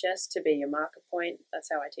on the chest to be your marker point. That's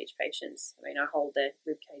how I teach patients. I mean, I hold the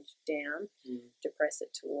rib cage down, depress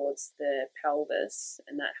it towards the pelvis,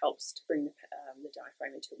 and that helps to bring the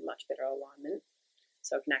diaphragm into a much better alignment,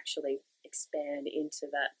 so it can actually expand into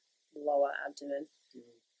that lower abdomen.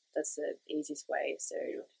 That's the easiest way. So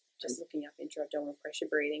just looking up intra-abdominal pressure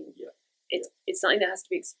breathing. It's something that has to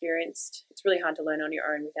be experienced. It's really hard to learn on your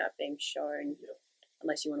own without being shown,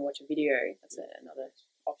 unless you want to watch a video. That's another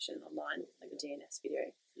option online, like a DNS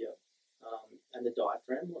video. And the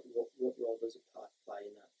diaphragm, what role does it play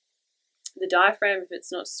in that? The diaphragm, if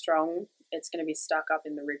it's not strong, it's going to be stuck up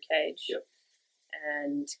in the rib cage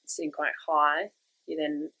and sitting quite high. You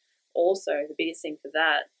then also, the biggest thing for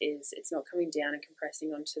that is it's not coming down and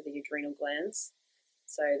compressing onto the adrenal glands.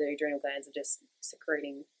 So the adrenal glands are just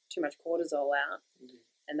secreting too much cortisol out,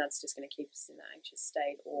 and that's just going to keep us in that anxious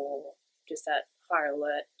state, or just that higher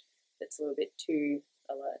alert that's a little bit too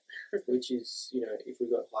alert. Which is, if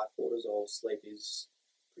we've got high cortisol, sleep is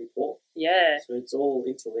pretty poor. Yeah. So it's all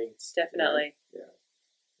interlinked. Definitely.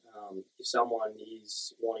 If someone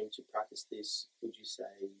is wanting to practice this, would you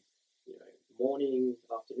say, morning,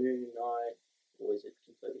 afternoon, night, or is it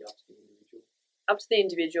completely up to the individual? Up to the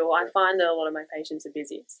individual. I find that a lot of my patients are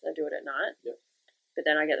busy, so they do it at night. But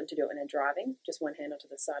then I get them to do it when they're driving, just one hand onto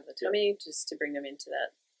the side of the tummy, just to bring them into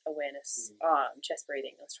that awareness. Chest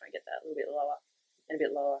breathing, let's try and get that a little bit lower, and a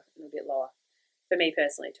bit lower, and a bit lower. For me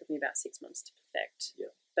personally, it took me about 6 months to perfect.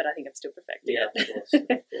 But I think I'm still perfecting it. Of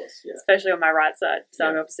course. Especially on my right side. So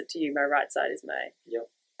I'm opposite to you. My right side is my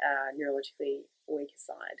neurologically weaker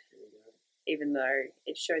side. There we go. Even though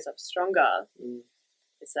it shows up stronger, Mm.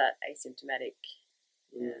 it's that asymptomatic,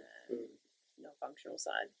 Mm. non-functional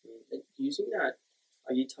side. And using that,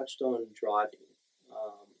 you touched on driving.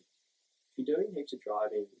 If you're doing heaps of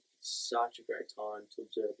driving, it's such a great time to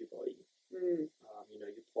observe your body. You know,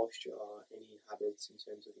 your posture, any habits in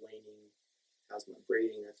terms of leaning, how's my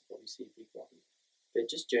breathing, that's obviously a big one. But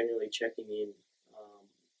just generally checking in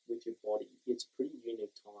with your body, it's a pretty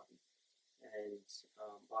unique time. And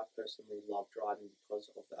I personally love driving because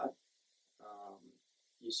of that.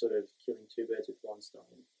 You're sort of killing two birds with one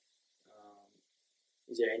stone.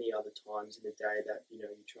 Is there any other times in the day that, you know,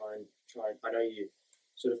 you try and I know you're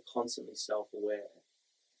sort of constantly self-aware.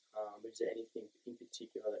 Is there anything in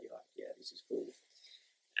particular that you're like, yeah, this is cool?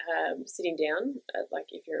 Sitting down,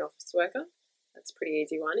 like if you're an office worker, that's a pretty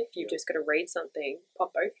easy one. If you've just got to read something,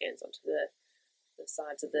 pop both hands onto the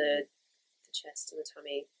sides of the chest and the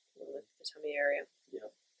tummy, or the tummy area.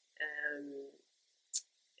 Yeah.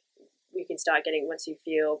 You can start getting, once you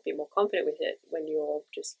feel a bit more confident with it, when you're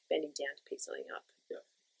just bending down to pick something up. Yeah.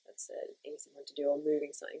 That's an easy one to do, or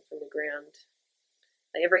moving something from the ground.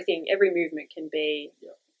 Like every movement can be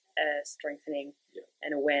a strengthening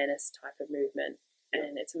and awareness type of movement.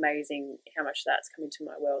 And it's amazing how much that's come into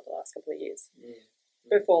my world the last couple of years.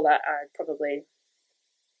 Before that, I probably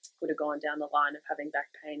would have gone down the line of having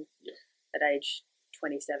back pain at age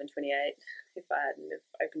 27, 28 if I hadn't have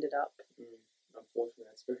opened it up. Unfortunately,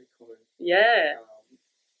 that's very common. Yeah.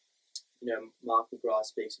 You know, Mark McGrath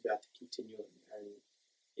speaks about the continuum, and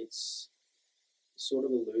it's sort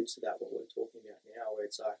of alludes to that, what we're talking about now, where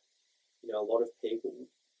it's like, you know, a lot of people,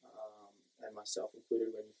 and myself included,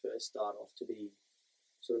 when you first start off to be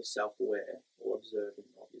sort of self-aware or observant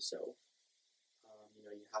of yourself, you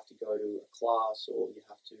know, you have to go to a class, or you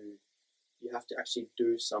have to actually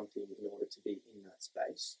do something in order to be in that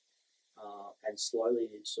space. And slowly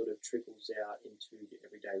it sort of trickles out into your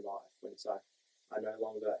everyday life, when it's like, I no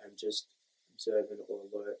longer am just observant or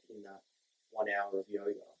alert in that 1 hour of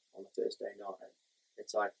yoga on a Thursday night.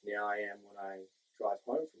 It's like, now I am when I drive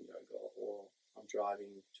home from yoga, or I'm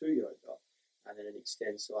driving to yoga, and then it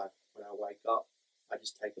extends to like when I wake up, I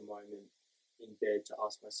just take a moment in bed to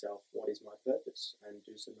ask myself, what is my purpose, and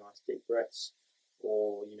do some nice deep breaths.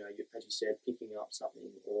 Or, you know, as you said, picking up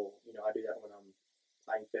something, or, you know, I do that when I'm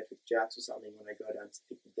playing fetch with jacks or something. When I go down to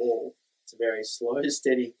pick the ball, it's a very slow,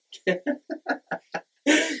 steady,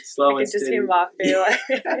 slow and steady. I can just hear Mark be like.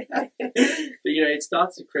 But, you know, it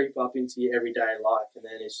starts to creep up into your everyday life, and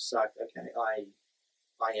then it's just like, okay, I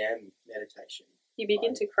am meditation. You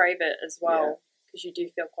begin to crave it as well, because you do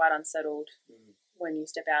feel quite unsettled when you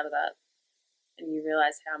step out of that, and you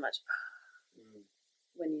realise how much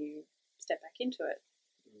when you step back into it.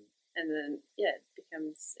 And then, it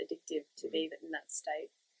becomes addictive to be in that state.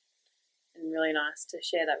 And really nice to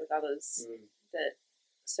share that with others, that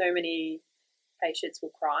so many patients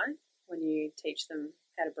will cry when you teach them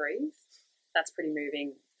how to breathe. That's pretty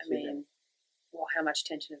moving. I mean, well, how much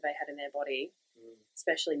tension have they had in their body,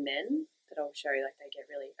 especially men, that I'll show you, like, they get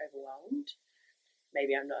really overwhelmed.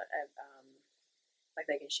 Maybe I'm not, like,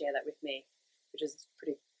 they can share that with me, which is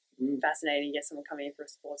pretty fascinating. You get someone coming in for a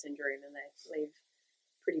sports injury and then they leave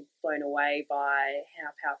pretty blown away by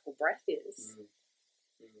how powerful breath is.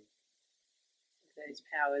 Those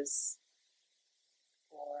powers,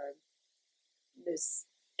 or there's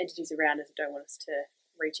entities around us that don't want us to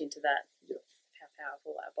reach into that, how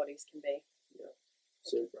powerful our bodies can be.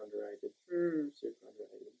 Super underrated. Super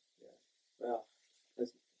underrated. Yeah. Wow.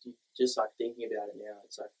 Just like thinking about it now,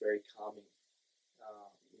 it's like very calming.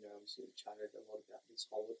 You know, we sort of chatted a lot about this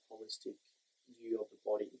holistic view of the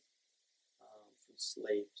body. From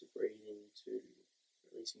sleep to breathing to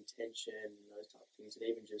releasing tension and those type of things, and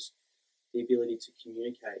even just the ability to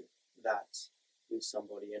communicate that with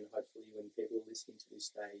somebody. And hopefully when people are listening to this,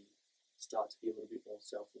 they start to be a little bit more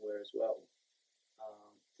self-aware as well.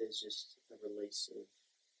 There's just a release of,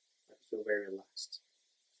 I feel very relaxed.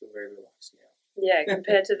 Now. Yeah,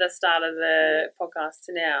 compared to the start of the podcast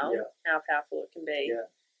to now, how powerful it can be.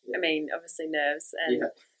 I mean, obviously nerves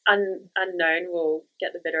and unknown will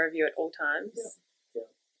get the better of you at all times.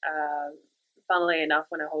 Funnily enough,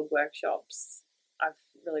 when I hold workshops, I've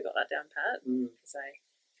really got that down pat, because I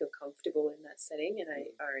feel comfortable in that setting, and I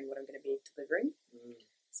own what I'm going to be delivering.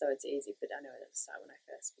 So it's easy. But I know at the start, when I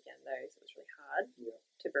first began those, it was really hard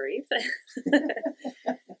to breathe.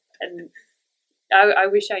 And I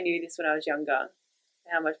wish I knew this when I was younger,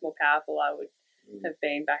 how much more powerful I would have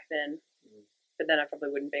been back then. But then I probably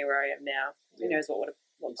wouldn't be where I am now. Who knows what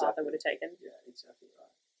path I would have taken. Yeah, exactly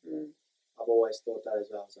right. I've always thought that as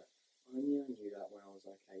well. I was like, I knew that when I was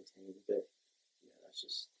like 18, but that's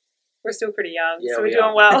just We're still pretty young, Yeah, so we're we doing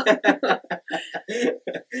are. well.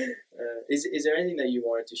 Is there anything that you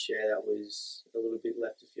wanted to share that was a little bit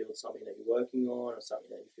left of field, something that you're working on, or something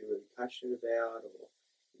that you feel really passionate about, or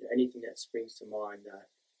anything that springs to mind that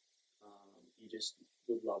you just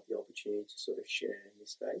would love the opportunity to sort of share in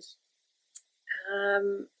this space? What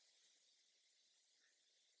am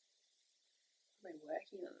I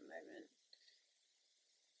working on at the moment?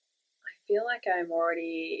 I feel like I'm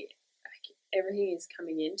already, like, everything is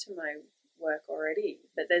coming into my work already,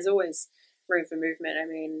 but there's always room for movement. I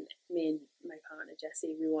mean, me and my partner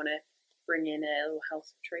Jessie, we want to bring in a little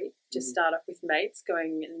health retreat. Just start off with mates,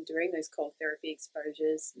 going and doing those cold therapy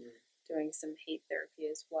exposures, doing some heat therapy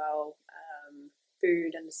as well,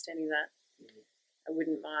 food, understanding that. I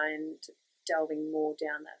wouldn't mind delving more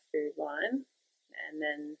down that food line, and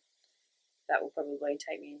then that will probably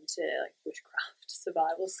take me into like bushcraft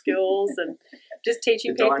survival skills and just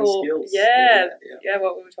teaching people. Skills. Yeah,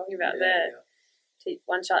 what we were talking about there. Yeah.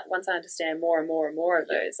 Once I understand more and more and more of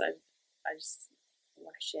those, I just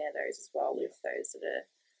want to share those as well with those that are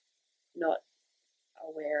not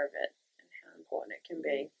aware of it and how important it can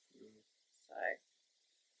be. So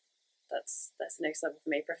that's the next level for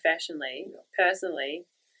me professionally. Personally,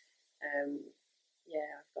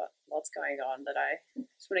 I've got lots going on that I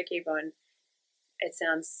just want to keep on. It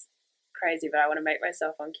sounds crazy, but I want to make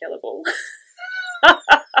myself unkillable.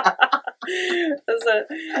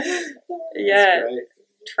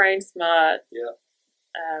 Train smart.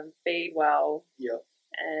 Feed well.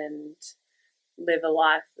 And live a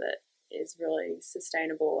life that is really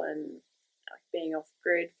sustainable, and like being off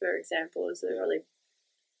grid, for example, is a really,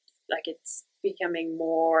 like, it's becoming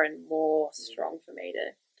more and more strong for me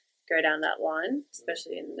to go down that line,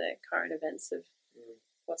 especially in the current events of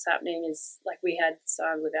what's happening. Is like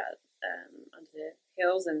I live out under the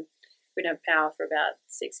hills, and we didn't have power for about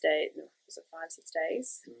 6 days. Was it 5-6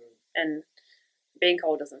 days? And being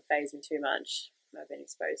cold doesn't faze me too much. I've been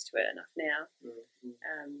exposed to it enough now.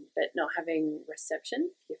 But not having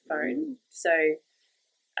reception, your phone. So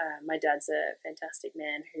my dad's a fantastic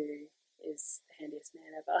man who is the handiest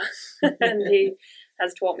man ever. And he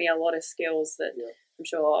has taught me a lot of skills that I'm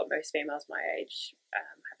sure most females my age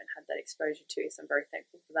haven't had that exposure to. So I'm very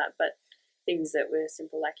thankful for that. But things that were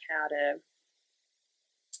simple, like how to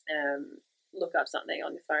look up something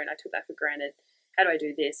on your phone, I took that for granted. How do I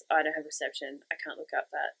do this? I don't have reception. I can't look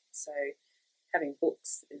up that. So having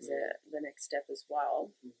books is the next step as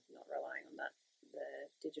well. Not relying on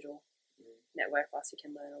the digital network, whilst you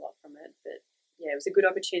can learn a lot from it. But it was a good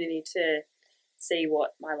opportunity to see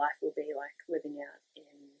what my life will be like living out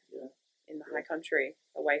in the high country,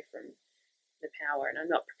 away from the power. And I'm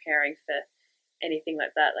not preparing for anything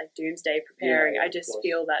like that, like doomsday preparing. I just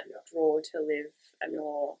feel that draw to live a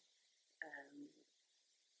more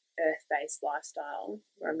earth-based lifestyle,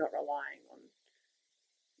 where I'm not relying on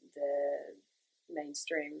the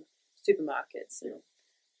mainstream supermarkets. And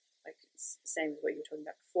like, same as what you were talking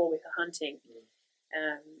about before with the hunting.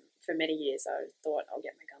 For many years I thought I'll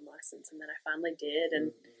get my gun license, and then I finally did,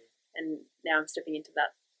 and now I'm stepping into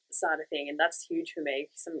that side of thing, and that's huge for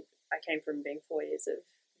me. I came from being 4 years of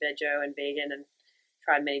veggie and vegan, and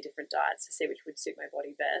tried many different diets to see which would suit my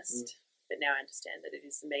body best. But now I understand that it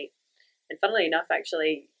is the meat. And funnily enough,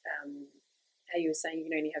 actually, how you were saying you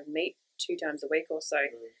can only have meat 2 times a week or so.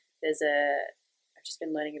 I've just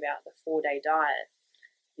been learning about the 4-day diet.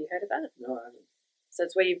 Have you heard about it? No, I haven't. So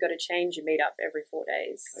it's where you've got to change your meat up every 4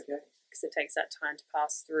 days. Okay. Because it takes that time to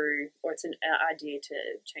pass through, or it's an idea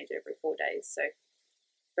to change it every 4 days. So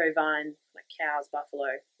bovine, like cows,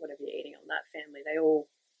 buffalo, whatever you're eating on that family, they all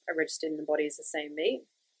are registered in the body as the same meat.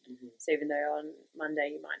 So even though on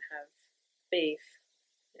Monday you might have beef,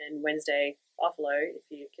 and Wednesday buffalo, if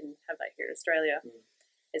you can have that here in Australia,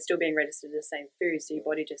 it's still being registered as the same food. So your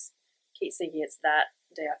body just keeps thinking it's that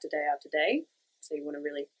day after day after day. So you want to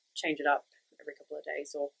really change it up every couple of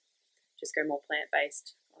days, or just go more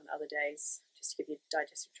plant-based on other days, just to give your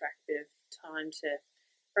digestive tract a bit of time to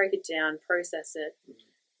break it down, process it,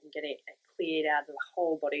 and get it cleared out of the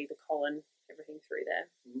whole body, the colon, everything through there.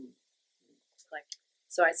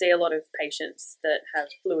 So I see a lot of patients that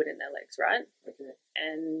have fluid in their legs, right? Okay.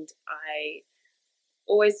 And I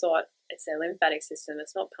always thought it's their lymphatic system,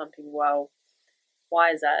 it's not pumping well.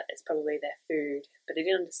 Why is that? It's probably their food. But I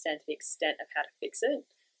didn't understand to the extent of how to fix it.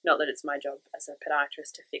 Not that it's my job as a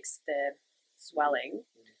podiatrist to fix their swelling.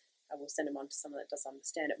 I will send them on to someone that does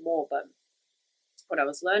understand it more. But what I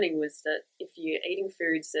was learning was that if you're eating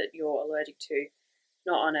foods that you're allergic to,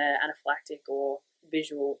 not on an anaphylactic or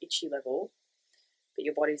visual itchy level, but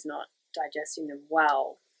your body's not digesting them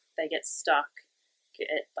well, they get stuck,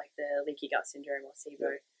 like the leaky gut syndrome or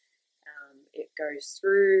SIBO. it goes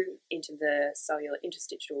through into the cellular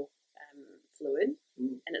interstitial fluid,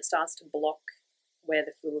 and it starts to block where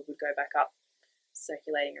the fluid would go back up,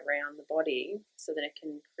 circulating around the body, so that it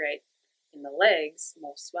can create in the legs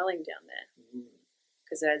more swelling down there.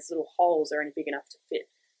 Because those little holes are only big enough to fit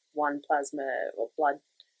one plasma or blood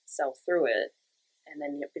cell through it, and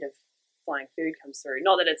then a bit of flying food comes through.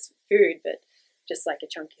 Not that it's food, but just like a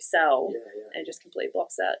chunky cell, and it just completely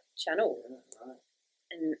blocks that channel. Right.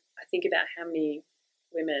 And I think about how many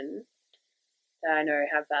women that I know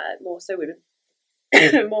have that, more so women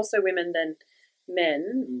than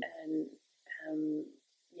men, and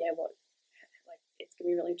it's gonna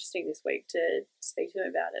be really interesting this week to speak to them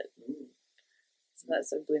about it. So that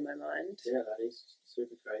sort of blew my mind. Yeah, that is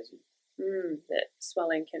super crazy. That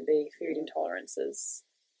swelling can be food intolerances.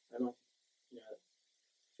 And I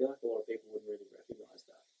feel like a lot of people wouldn't really recognise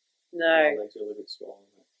that. No. My legs are a little bit swollen.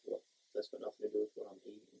 Well, that's got nothing to do with what I'm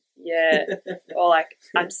eating. Yeah. Or like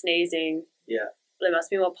I'm sneezing. Yeah. There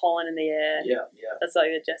must be more pollen in the air. Yeah. That's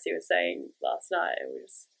like that Jessie was saying last night. We were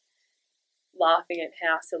just laughing at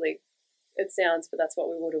how silly it sounds, but that's what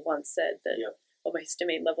we would have once said, that all my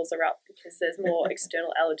histamine levels are up because there's more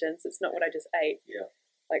external allergens. It's not what I just ate. Yeah.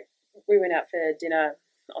 Like, we went out for dinner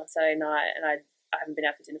on Saturday night, and I haven't been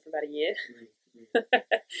out for dinner for about a year.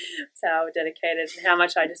 That's how dedicated and how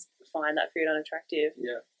much I just find that food unattractive.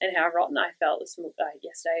 Yeah. And how rotten I felt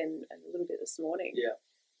yesterday and a little bit this morning. Yeah.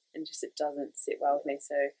 And just it doesn't sit well with me.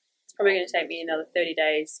 So it's probably going to take me another 30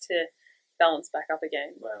 days to balance back up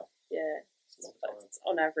again. Wow. Yeah. It's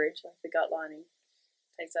on average, like the gut lining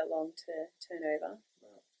takes that long to turn over.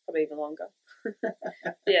 Wow. Probably even longer.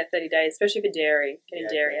 Yeah, 30 days, especially for dairy, getting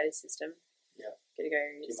dairy out of your system. Yeah. Gotta go.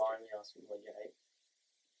 Do you mind me asking what you ate?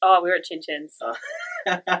 Oh, we were at Chin Chin's.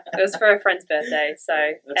 It was for a friend's birthday, so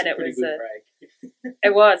that's and a it was good break.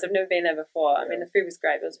 It was. I've never been there before. I mean, the food was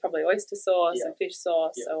great. It was probably oyster sauce and fish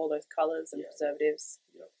sauce, so all those colours and preservatives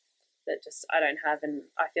that just I don't have, and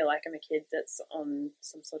I feel like I'm a kid that's on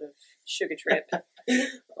some sort of sugar trip.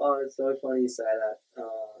 Oh, it's so funny you say that.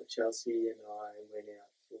 Chelsea and I went out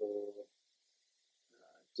for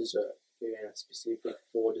dessert. We went out specifically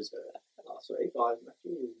for dessert last week. I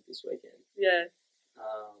actually this weekend. Yeah.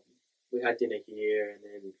 We had dinner here, and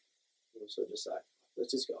then we were sort of just like,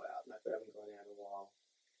 let's just go out. Like, we haven't gone out in a while.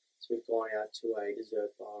 So we've gone out to a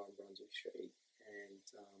dessert bar on Brunswick Street, and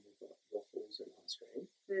we've got waffles and ice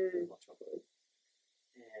cream and hot chocolate.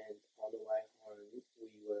 And on the way home,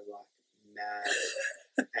 we were like mad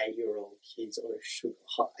 8-year-old kids on a sugar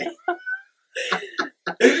high.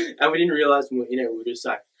 And we didn't realise when we were just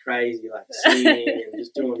like crazy, like singing and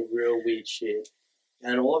just doing real weird shit.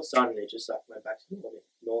 And all of a sudden, it just like went back to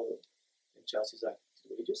normal. And Chelsea's like,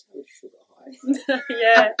 did we just have a sugar high?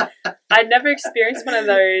 Yeah. I'd never experienced one of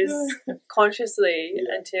those consciously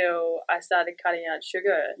until I started cutting out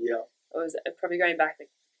sugar. Yeah. It was probably going back like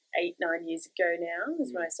 8-9 years ago now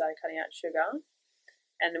is when I started cutting out sugar.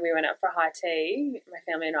 And then we went out for high tea. My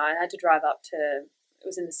family and I had to drive up to, it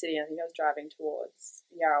was in the city, I think I was driving towards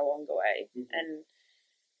Yarrawonga way. And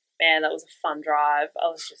man, that was a fun drive. I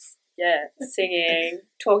was just, singing,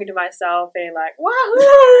 talking to myself, being like,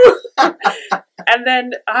 wahoo! And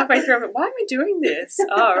then halfway through, I'm like, why am I doing this?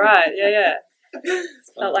 Oh, right, yeah.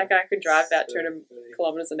 It's not like I could drive about 200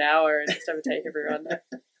 kilometres an hour and just overtake everyone.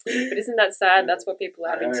 But isn't that sad? That's what people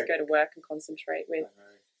are having to go to work and concentrate with.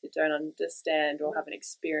 You don't understand or haven't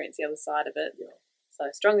experienced the other side of it. Yeah. So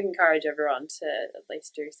I strongly encourage everyone to at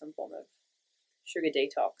least do some form of sugar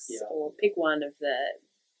detox or pick one of the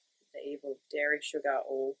evil dairy, sugar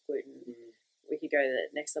or gluten. We could go to the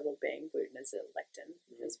next level being gluten as a lectin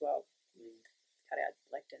as well. Cut out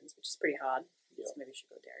lectins, which is pretty hard. So maybe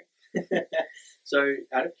sugar or dairy. So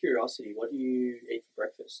out of curiosity, what do you eat for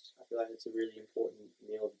breakfast? I feel like it's a really important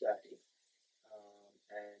meal of the day.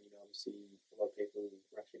 And obviously a lot of people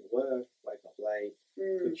rush into work, wake up late,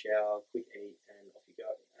 quick shower, quick eat, and off you go.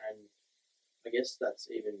 And I guess that's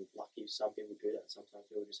even lucky. Some people do that. Sometimes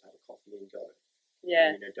people just have a coffee and go.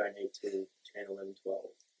 Yeah. And, don't eat till 10, 11,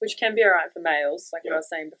 12. Which can be alright for males, like what I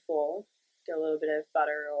was saying before. Get a little bit of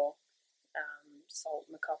butter or salt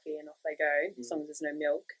in the coffee and off they go, as long as there's no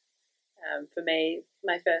milk. For me,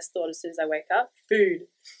 my first thought as soon as I wake up,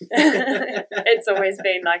 food. It's always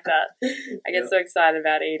been like that. I get so excited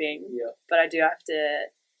about eating, but I do have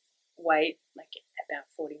to wait like about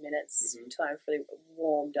 40 minutes until I'm fully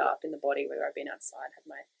warmed up in the body, whether I've been outside, had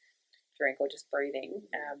my drink or just breathing.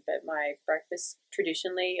 But my breakfast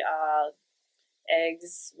traditionally are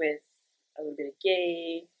eggs with a little bit of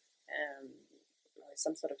ghee,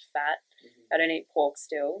 some sort of fat. I don't eat pork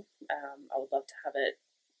still. I would love to have it,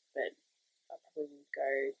 but I probably would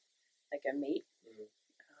go like a meat if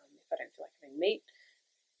I don't feel like plain meat.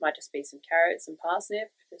 Might just be some carrots and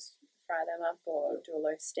parsnip, just fry them up or do a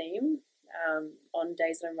low steam. On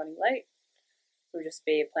days that I'm running late, it'll just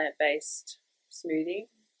be a plant-based smoothie.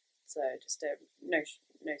 So just no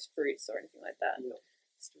fruits or anything like that. Yep.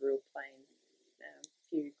 Just a real plain,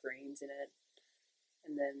 few greens in it.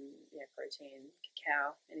 And then, protein,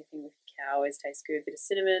 cacao. Anything with cacao always tastes good. A bit of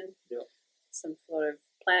cinnamon. Yep. Some sort of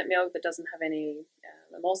plant milk that doesn't have any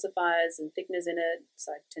emulsifiers and thickeners in it.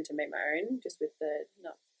 So I tend to make my own just with the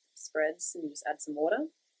nut spreads and just add some water.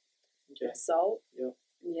 Okay. Salt. Yep.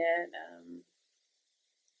 Yeah.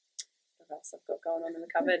 What else I've got going on in the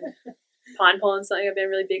cupboard? Pine pollen, something I've been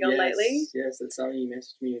really big on lately. Yes, that's something you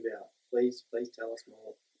messaged me about. Please tell us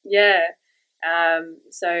more. Yeah.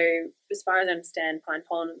 So as far as I understand, pine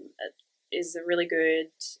pollen is a really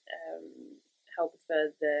good help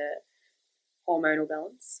for the hormonal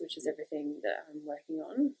balance, which is everything that I'm working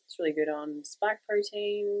on. It's really good on spike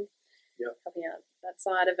protein, helping out that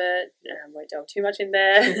side of it. Won't delve too much in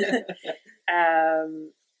there.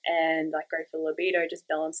 And like great for libido, just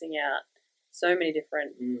balancing out so many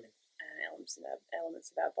different elements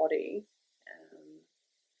of our body.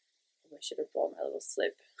 I should have brought my little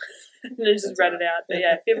slip and just read it out. But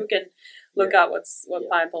yeah, people can look up what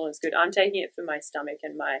pine pollen is good. I'm taking it for my stomach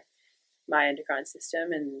and my endocrine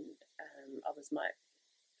system, and others might.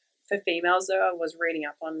 For females though, I was reading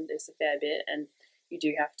up on this a fair bit, and you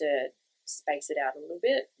do have to space it out a little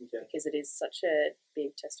bit because it is such a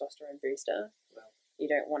big testosterone booster. Wow. You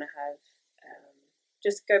don't want to have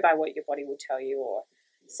just go by what your body will tell you, or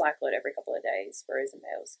cycle it every couple of days, whereas the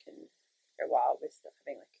males can go wild with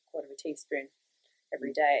having like a quarter of a teaspoon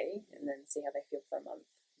every day and then see how they feel for a month.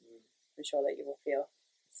 I'm sure that you will feel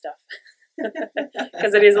stuff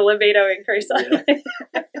because it is a libido increaser.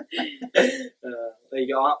 There you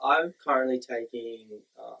go. I'm currently taking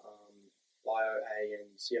BioA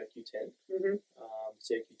and COQ10.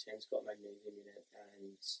 COQ10's got magnesium in it,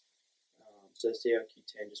 and so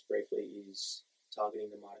COQ10, just briefly, is targeting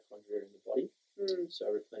the mitochondria in the body,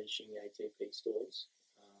 so replenishing ATP stores.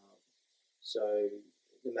 So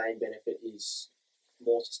the main benefit is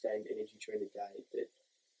more sustained energy during the day, but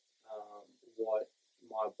what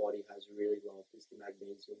my body has really loved is the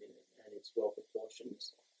magnesium in it, and it's well proportioned.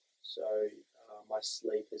 So my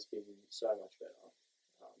sleep has been so much better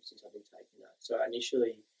since I've been taking that. So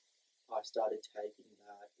initially I started taking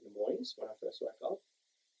that in the mornings when I first woke up,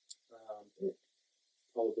 but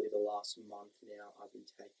probably the last month now I've been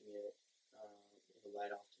taking it in the late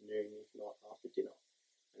afternoon, if not after dinner.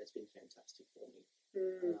 And it's been fantastic for me.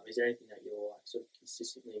 Is there anything that you're sort of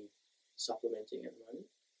consistently supplementing at the moment?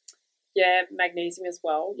 Yeah, magnesium as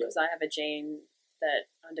well, because I have a gene that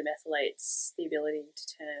undermethylates the ability to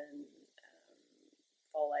turn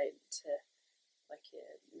folate to like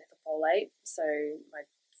methylfolate. So my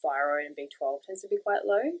thyroid and B12 tends to be quite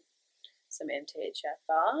low. Some MTHFR.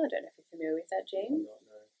 I don't know if you're familiar with that gene. Not,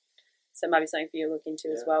 no. So it might be something for you to look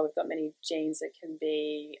into as well. We've got many genes that can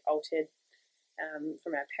be altered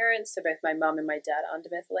from our parents. So both my mum and my dad are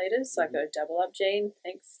undermethylators. So I've got a double up gene.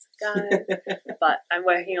 Thanks, guys. But I'm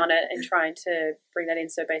working on it and trying to bring that in.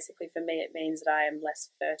 So basically for me, it means that I am less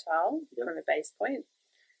fertile from a base point.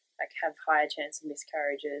 I have higher chance of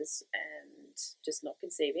miscarriages and just not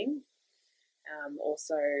conceiving.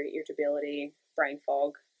 Also irritability, brain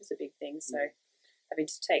fog is a big thing. So having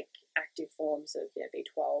to take active forms of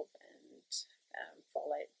B12 and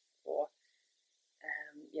folate or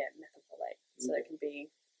methylfolate, so it can be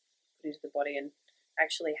put into the body and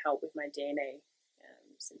actually help with my DNA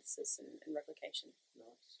synthesis and replication.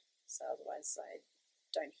 Nice. So otherwise I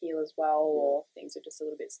don't heal as well, or things are just a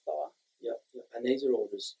little bit slower. Yep. And these are all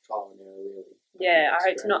just trial and error, really. I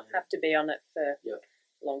hope to not have to be on it for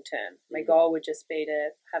long term. My goal would just be to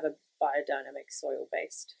have a biodynamic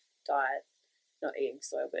soil-based diet, not eating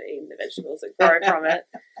soil, but eating the vegetables that grow from it.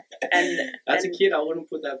 And as a kid, I wouldn't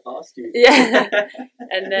put that past you. Yeah,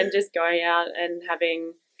 and then just going out and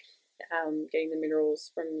having, getting the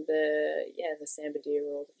minerals from the samba deer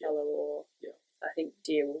or the fellow or I think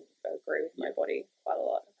deer will agree with my body quite a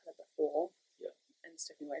lot. I've had it before. And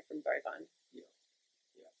stepping away from bovine.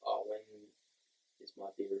 Oh, when this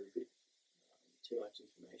might be a little bit too much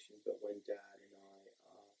information, but when Dad and I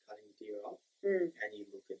are cutting deer up, and you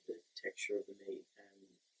look at the texture of the meat, and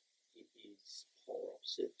it is polar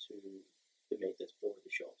opposite to the meat that's bought at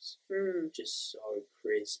the shops. Just so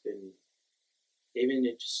crisp, and even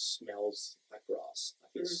it just smells like grass.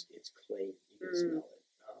 Like it's clean. You can smell it.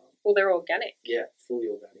 Well, they're organic. Yeah, fully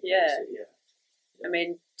organic. Yeah. Yeah. I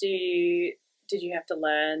mean, did you have to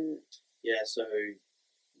learn? Yeah, so,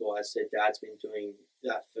 well, as I said, Dad's been doing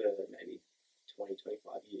that for maybe 20,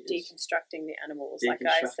 25 years. Deconstructing the animals, like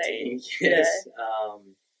I say. Yes.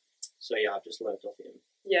 So yeah, I've just learnt off him.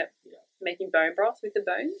 Yeah. Making bone broth with the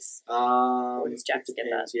bones? Or does Jax get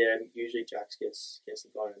that? Yeah, usually Jax gets the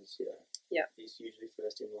bones, Yeah. He's usually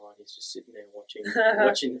first in line. He's just sitting there watching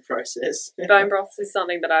the process. Bone broth is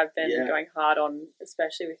something that I've been going hard on,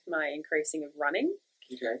 especially with my increasing of running.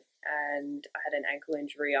 Okay. And I had an ankle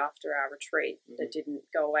injury after our retreat that didn't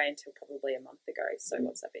go away until probably a month ago. So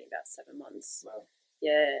what's that been, about 7 months? Wow.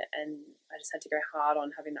 Yeah, and I just had to go hard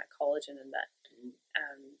on having that collagen and that,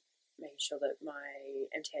 making sure that my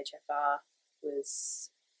MTHFR was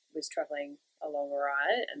travelling along all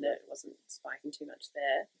right and that it wasn't spiking too much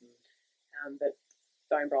there. But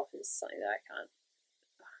bone broth is something that I can't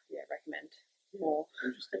recommend more.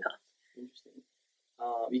 Interesting.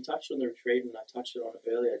 You touched on the retreat and I touched on it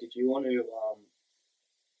earlier. Did you want to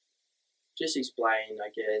just explain, I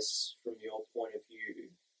guess, from your point of view,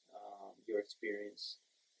 your experience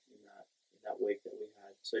in that week that we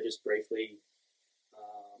had? So just briefly,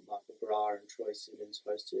 Michael Brar and Troy Simmons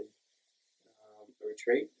hosted a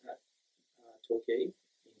retreat at Torquay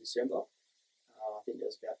in December. I think there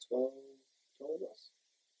was about 12 of us,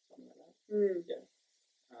 something like that. Yeah.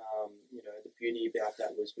 The beauty about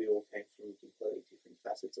that was we all came from completely different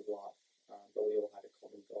facets of life, but we all had a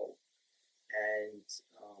common goal. And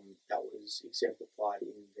that was exemplified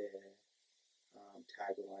in their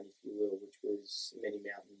tagline, if you will, which was many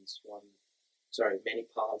paths,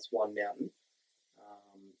 one mountain.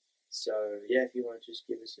 So if you want to just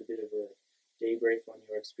give us a bit of a debrief on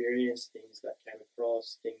your experience, things that came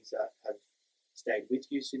across, things that have stayed with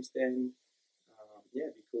you since then,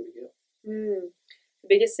 it'd be cool to hear. The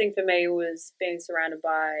biggest thing for me was being surrounded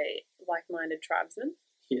by like-minded tribesmen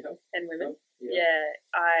and women.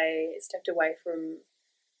 I stepped away from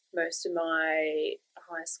most of my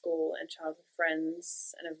high school and childhood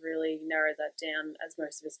friends and have really narrowed that down, as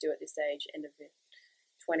most of us do at this age, end of the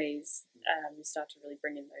 20s. You start to really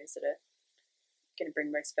bring in those that are going to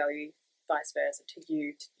bring most value, vice versa, to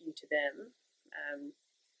you to them.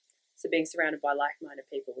 So being surrounded by like-minded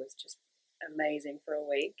people was just amazing for a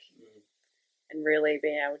week. And really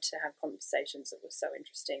being able to have conversations that were so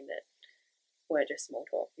interesting that weren't just small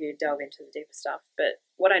talk. You delve into the deeper stuff. But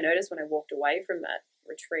what I noticed when I walked away from that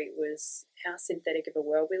retreat was how synthetic of a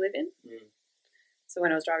world we live in. So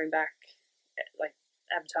when I was driving back, like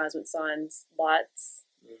advertisement signs, lights,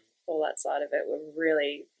 all that side of it were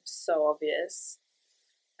really so obvious.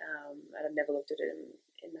 And I've never looked at it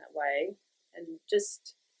in that way. And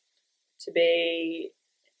just to be,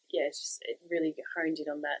 it really honed in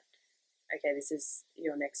on that. Okay, this is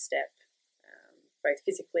your next step, both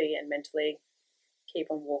physically and mentally. Keep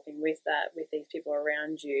on walking with these people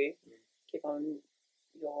around you. Keep on,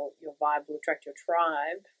 your vibe will attract your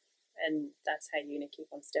tribe, and that's how you're going to keep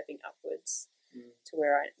on stepping upwards to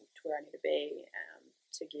where I need to be,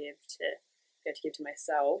 to give to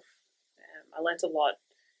myself. I learnt a lot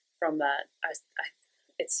from that.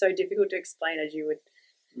 It's so difficult to explain, as you would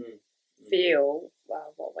feel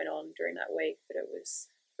what went on during that week, but it was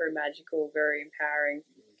very magical, very empowering,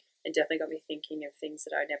 and definitely got me thinking of things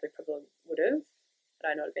that I never probably would have had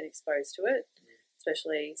I not been exposed to it,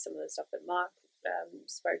 especially some of the stuff that Mark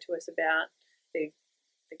spoke to us about, the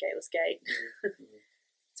gateless gate.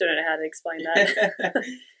 So I don't know how to explain that.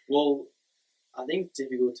 Well, I think it's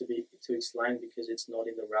difficult to explain because it's not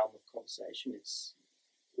in the realm of conversation.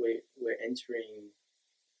 We're entering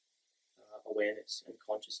awareness and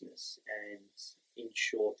consciousness, and in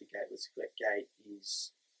short, the gateless gate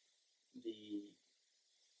is the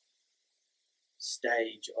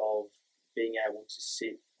stage of being able to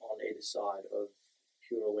sit on either side of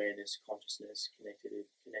pure awareness, consciousness,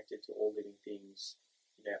 connected to all living things,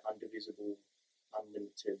 undivisible,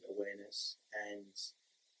 unlimited awareness, and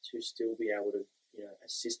to still be able to,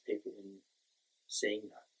 assist people in seeing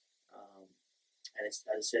that. And it's,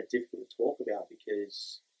 as I said, difficult to talk about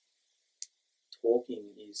because talking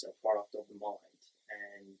is a product of the mind,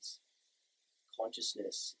 and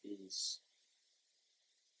consciousness is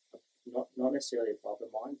not necessarily above the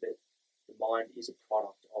mind, but the mind is a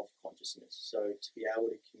product of consciousness. So to be able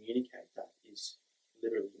to communicate that is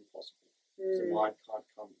literally impossible. The mind can't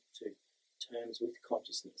come to terms with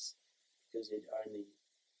consciousness because it only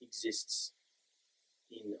exists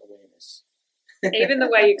in awareness. Even the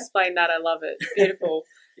way you explain that, I love it. Beautiful.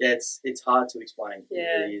 It's hard to explain. Yeah.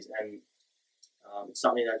 It really is. And it's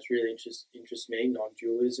something that's really interests me,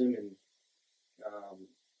 non-dualism, and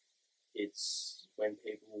it's when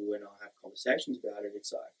I have conversations about it,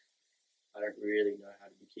 it's like I don't really know how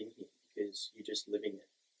to begin here because you're just living it.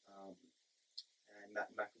 And Matt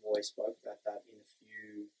McAvoy spoke about that in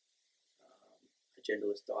a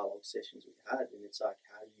genderless dialogue sessions we had, and it's like,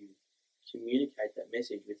 how do you communicate that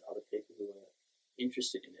message with other people who are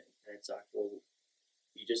interested in it? And it's like, well,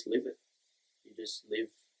 you just live it. You just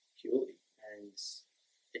live purely, and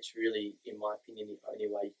it's really, in my opinion, the only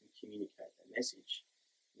way you can communicate that message.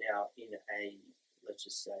 Now, in a, let's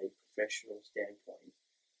just say, professional standpoint,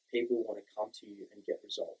 people want to come to you and get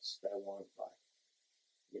results. They want, like,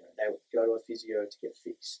 they go to a physio to get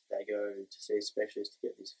fixed. They go to see a specialist to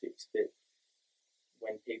get this fixed. But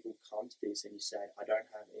when people come to this and you say, I don't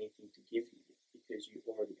have anything to give you because you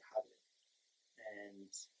already have it.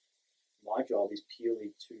 And my job is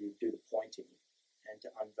purely to do the pointing and to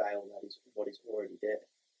unveil that is what is already there.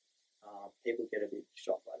 People get a bit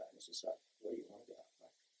shocked by that. And it's just like, what do you want about?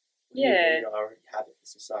 Like, I already have it.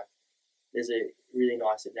 It's just like, there's a really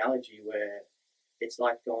nice analogy where it's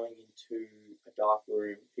like going into a dark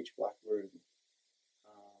room, pitch black room.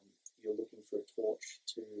 You're looking for a torch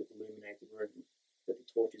to illuminate the room, but the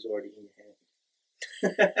torch is already in your hand.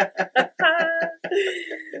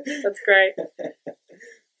 That's great.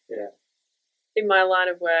 Yeah. In my line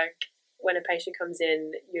of work, when a patient comes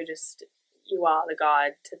in, you are the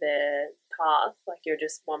guide to their path. Like, you're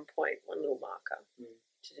just one little marker.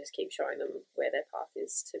 To just keep showing them where their path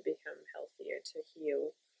is to become healthier, to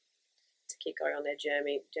heal, to keep going on their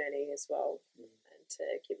journey as well, and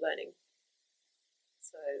to keep learning.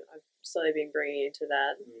 So I've slowly been bringing into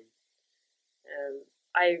that.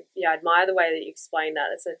 I admire the way that you explain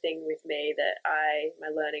that. It's a thing with me that my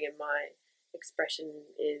learning and my expression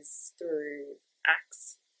is through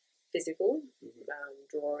acts, physical,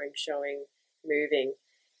 drawing, showing, moving.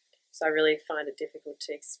 So I really find it difficult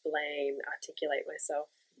to articulate myself.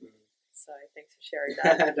 So thanks for sharing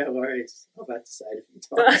that. No worries. I've had to say it a few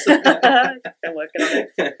times. Been working on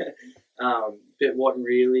it. But what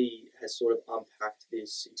really has sort of unpacked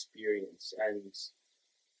this experience, and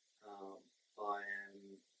I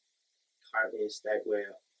am currently in a state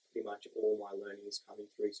where pretty much all my learning is coming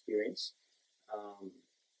through experience.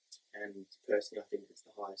 And personally, I think it's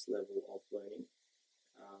the highest level of learning.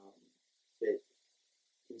 But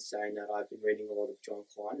in saying that, I've been reading a lot of John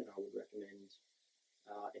Klein, and I would recommend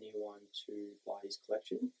anyone to buy his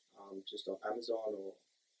collection just on Amazon, or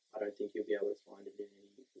I don't think you'll be able to find it in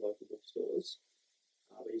any local bookstores.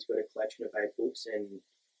 But he's got a collection of 8 books, and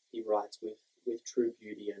he writes with true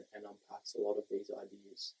beauty and unpacks a lot of these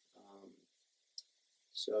ideas.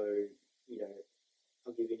 So,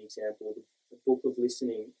 I'll give you an example. The book of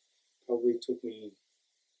listening probably took me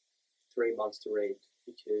 3 months to read,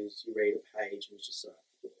 because you read a page and it's just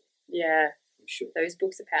like, yeah, I'm sure. Those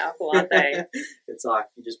books are powerful, aren't they? It's like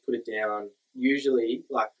you just put it down. Usually,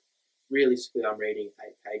 like, realistically, I'm reading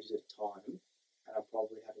 8 pages at a time, and I'm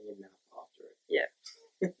probably having a nap after it. Yeah.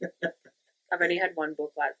 I've only had one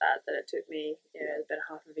book like that it took me about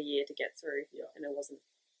half of a year to get through, and it wasn't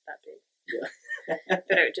that big. Yeah.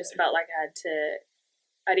 But it just felt like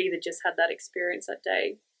I'd either just had that experience that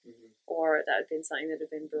day, or that had been something that had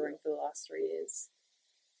been brewing for the last 3 years.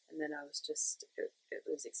 And then I was just, it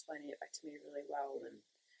was explaining it back to me really well, and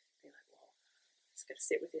being like, well, I'm just got to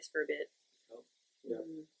sit with this for a bit. Yeah.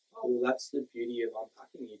 Well, that's the beauty of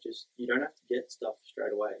unpacking. You don't have to get stuff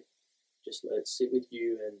straight away. Just let it sit with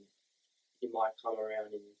you, and it might come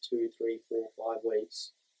around in 2, 3, 4, 5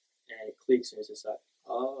 weeks, and it clicks, and it's just like,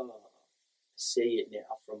 I see it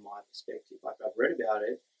now from my perspective. Like, I've read about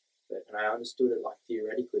it, and I understood it, like,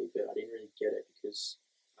 theoretically, but I didn't really get it because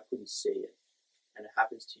I couldn't see it. And it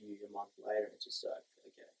happens to you a month later, and it's just like,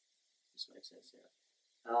 okay, this makes sense now.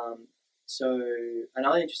 So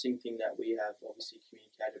another interesting thing that we have obviously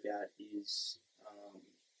communicated about is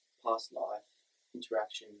past life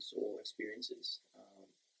interactions or experiences.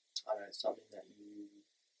 I know it's something that you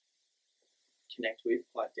connect with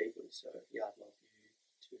quite deeply. So yeah, I'd love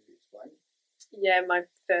you to explain. Yeah, my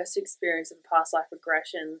first experience of a past life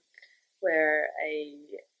regression, where a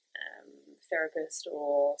therapist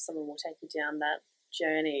or someone will take you down that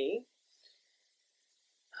journey.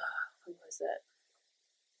 When was it?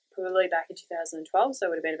 Probably back in 2012, so it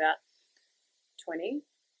would have been about 20.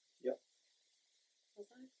 Yep.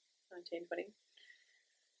 Was I? 19, 20.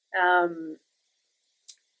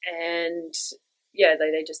 And yeah,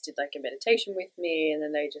 they just did like a meditation with me, and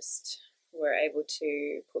then they just were able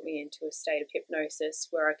to put me into a state of hypnosis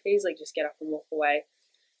where I could easily just get up and walk away,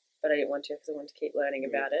 but I didn't want to because I wanted to keep learning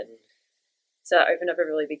about it. So it opened up a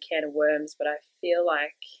really big can of worms, but I feel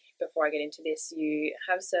like before I get into this, you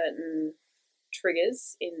have certain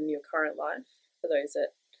triggers in your current life, for those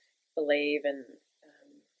that believe and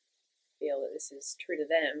feel that this is true to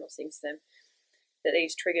them or sings to them, that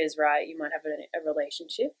these triggers, right, you might have a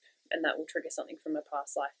relationship, and that will trigger something from a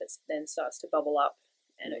past life that then starts to bubble up,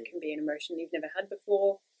 and it can be an emotion you've never had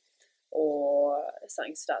before, or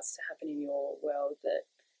something starts to happen in your world that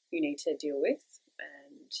you need to deal with,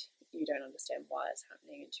 and you don't understand why it's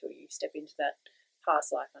happening until you step into that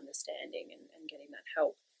past life understanding and getting that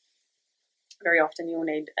help. Very often you'll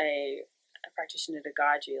need a practitioner to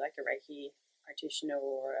guide you, like a Reiki practitioner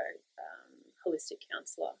or a holistic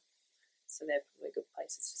counsellor. So they're probably good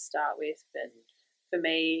places to start with. But for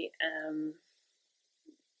me,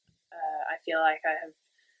 I feel like I have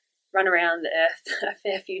run around the earth a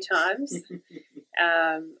fair few times.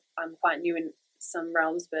 I'm quite new in some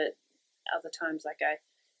realms, but other times, like I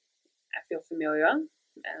feel familiar.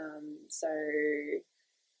 So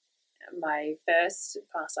my first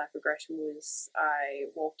past life regression was I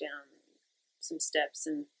walked down some steps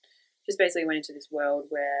and just basically went into this world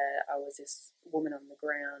where I was this woman on the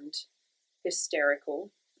ground,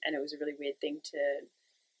 hysterical, and it was a really weird thing to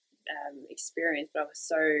experience, but I was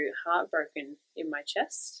so heartbroken in my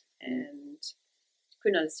chest and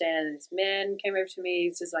couldn't understand. And this man came over to me.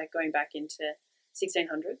 This is like going back into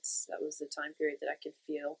 1600s. That was the time period that I could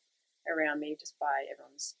feel around me just by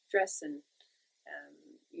everyone's dress and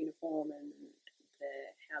uniform and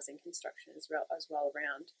the housing construction as well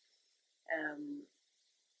around.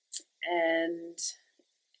 And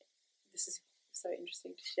this is so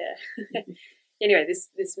interesting to share. Anyway,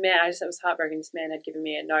 this man, I was heartbroken. This man had given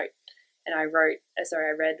me a note, and I read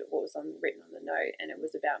what was written on the note, and it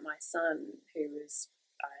was about my son, who was,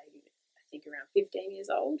 I think, around 15 years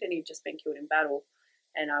old, and he'd just been killed in battle,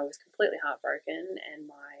 and I was completely heartbroken. And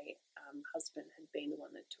my husband had been the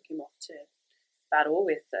one that took him off to battle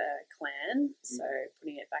with the clan. So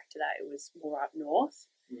putting it back to that, it was more up north.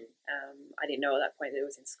 I didn't know at that point that it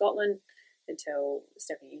was in Scotland until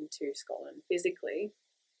stepping into Scotland physically.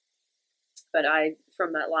 But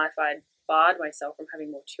from that life, I barred myself from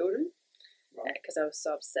having more children because I was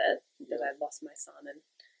so upset that I'd lost my son. And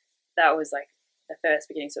that was like the first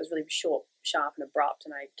beginning. So it was really short, sharp and abrupt.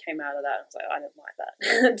 And I came out of that and I was like, I don't like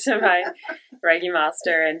that to my Reiki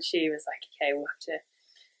master. And she was like, okay, we'll have to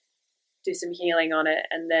do some healing on it.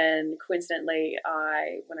 And then coincidentally,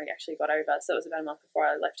 when I actually got over, so it was about a month before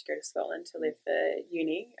I left to go to Scotland to live for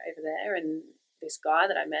uni over there. And this guy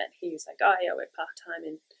that I met, he was like, oh, yeah, I work part-time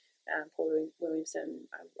in Port Williamson.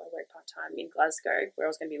 I work part-time in Glasgow, where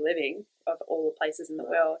I was going to be living, of all the places in the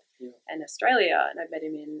world, and Australia. And I met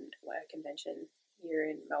him in a convention here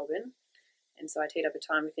in Melbourne. And so I teed up a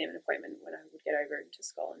time with him, an appointment when I would get over to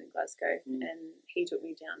Scotland and Glasgow. And he took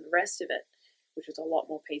me down the rest of it, which was a lot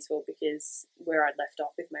more peaceful, because where I'd left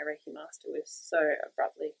off with my Reiki master was so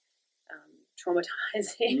abruptly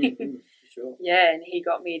traumatizing. Sure. Yeah, and he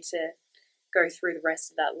got me to go through the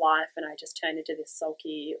rest of that life, and I just turned into this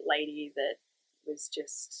sulky lady that was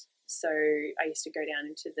just so. I used to go down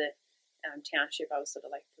into the township. I was sort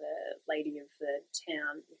of like the lady of the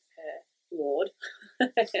town with her lord.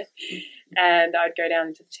 And I'd go down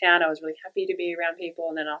into the town. I was really happy to be around people,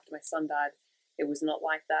 and then after my son died, it was not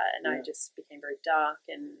like that, and I just became very dark,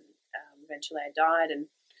 and eventually I died, and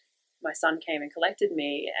my son came and collected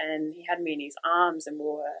me, and he had me in his arms, and we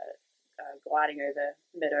were gliding over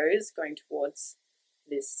meadows going towards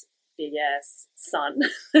this big-ass sun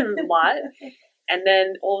light, and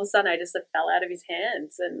then all of a sudden I just fell out of his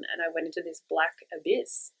hands, and I went into this black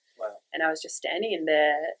abyss. Wow. And I was just standing in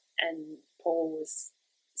there, and Paul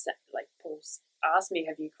asked me,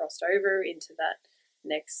 have you crossed over into that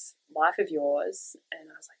next life of yours? And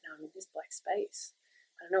I was like, no, I'm in this black space.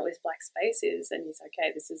 I don't know what this black space is. And he's like,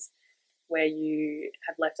 okay, this is where you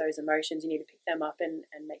have left those emotions. You need to pick them up and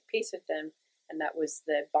make peace with them. And that was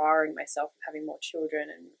the barring myself of having more children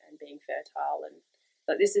and being fertile. And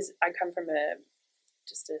but I come from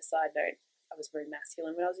just a side note, I was very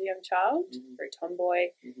masculine when I was a young child, very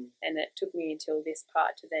tomboy. And it took me until this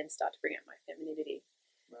part to then start to bring out my femininity.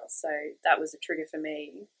 Wow. So that was a trigger for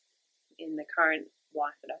me in the current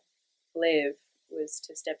life that I live, was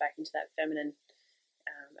to step back into that feminine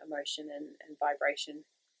emotion and vibration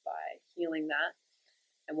by healing that.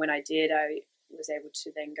 And when I did, I was able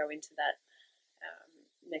to then go into that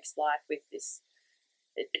next life with this.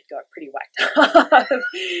 It got pretty whacked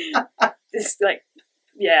up. This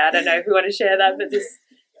I don't know if we want to share that, but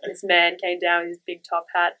this man came down with his big top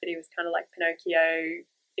hat, but he was kind of like Pinocchio.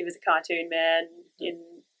 He was a cartoon man in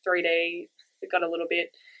 3D. It got a little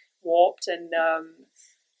bit warped, and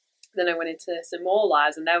then I went into some more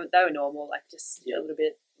lives, and they were normal, like just a little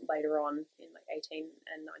bit later on in like 18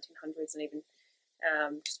 and 1900s, and even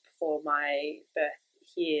just before my birth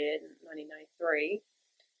here in 1993.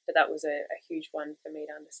 But that was a huge one for me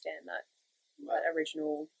to understand that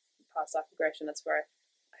original past life regression. That's where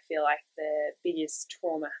I feel like the biggest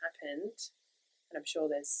trauma happened, And I'm sure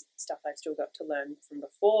there's stuff I've still got to learn from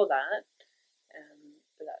before that.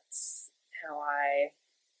 But that's how I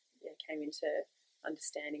came into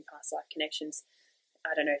understanding past life connections.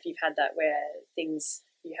 I don't know if you've had that where things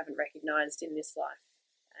you haven't recognised in this life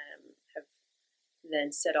have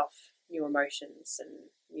then set off new emotions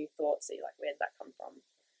and new thoughts that you're like, where did that come from?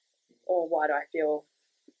 Or why do I feel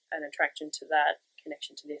an attraction to that,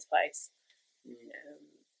 connection to this place?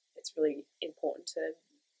 It's really important to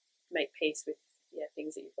make peace with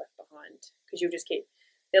things that you've left behind, because you'll just keep,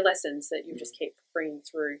 they're lessons that you just keep bringing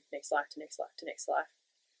through next life to next life to next life.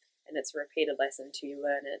 And it's a repeated lesson until you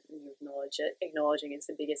learn it and you acknowledge it. Acknowledging is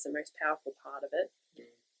the biggest and most powerful part of it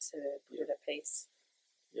to put it at peace.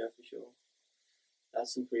 Yeah, for sure.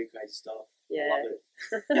 That's some pretty crazy stuff. Yeah. I love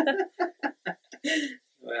it.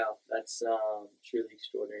 Wow, that's truly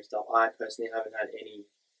extraordinary stuff. I personally haven't had any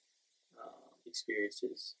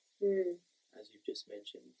experiences, as you've just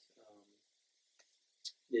mentioned.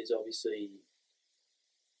 There's obviously,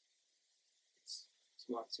 it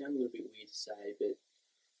might sound a little bit weird to say, but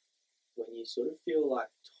when you sort of feel like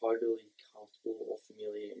totally comfortable or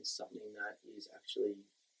familiar in something that is actually,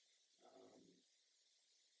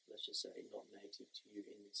 let's just say, not native to you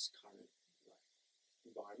in this current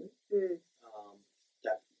environment,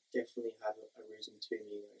 that definitely have arisen to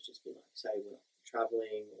me where it's just been like, say, when I'm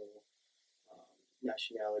traveling or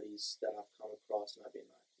nationalities that I've come across, and I've been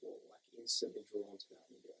like, well, like instantly drawn to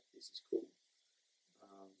that and be like, this is cool.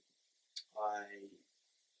 I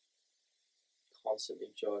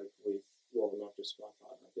constantly joke with, well, not just my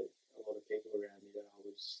partner, but a lot of people around me, that I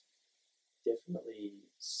was definitely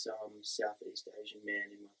some Southeast Asian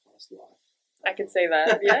man in my past life. I can see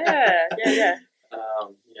that. Yeah.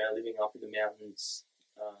 Living up in the mountains,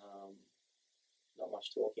 not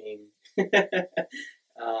much talking.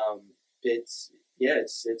 It's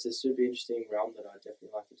a super interesting realm that I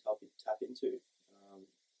definitely like to tap into.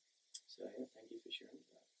 Thank you for sharing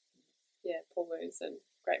that. Yeah, Paul Williamson,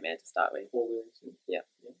 great man to start with. Paul Williamson. Yeah.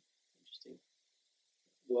 Interesting.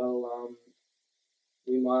 Well,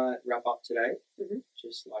 we might wrap up today.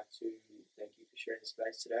 Just like to thank you for sharing the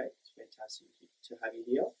space today. It's fantastic to have you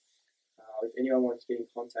here. If anyone wants to get in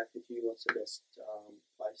contact with you, what's the best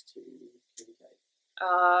place to communicate?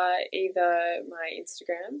 Either my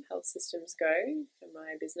Instagram, Health Systems Go, for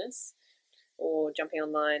my business, or jumping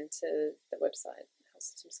online to the website,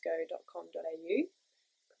 healthsystemsgo.com.au.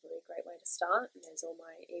 Probably a great way to start. And there's all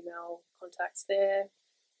my email contacts there.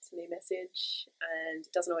 Send me a message. And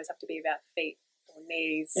it doesn't always have to be about feet or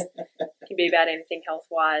knees. It can be about anything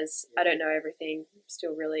health-wise. I don't know everything. I'm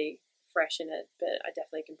still really fresh in it, but I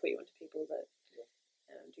definitely can put you onto people that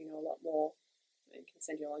do know a lot more and can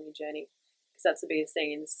send you along your journey. Because that's the biggest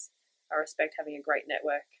thing is I respect having a great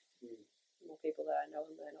network. More people that I know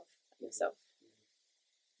and learn off myself.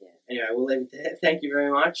 Yeah. Anyway, we'll leave it there. Thank you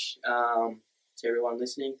very much to everyone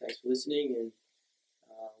listening. Thanks for listening, and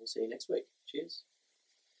we'll see you next week. Cheers.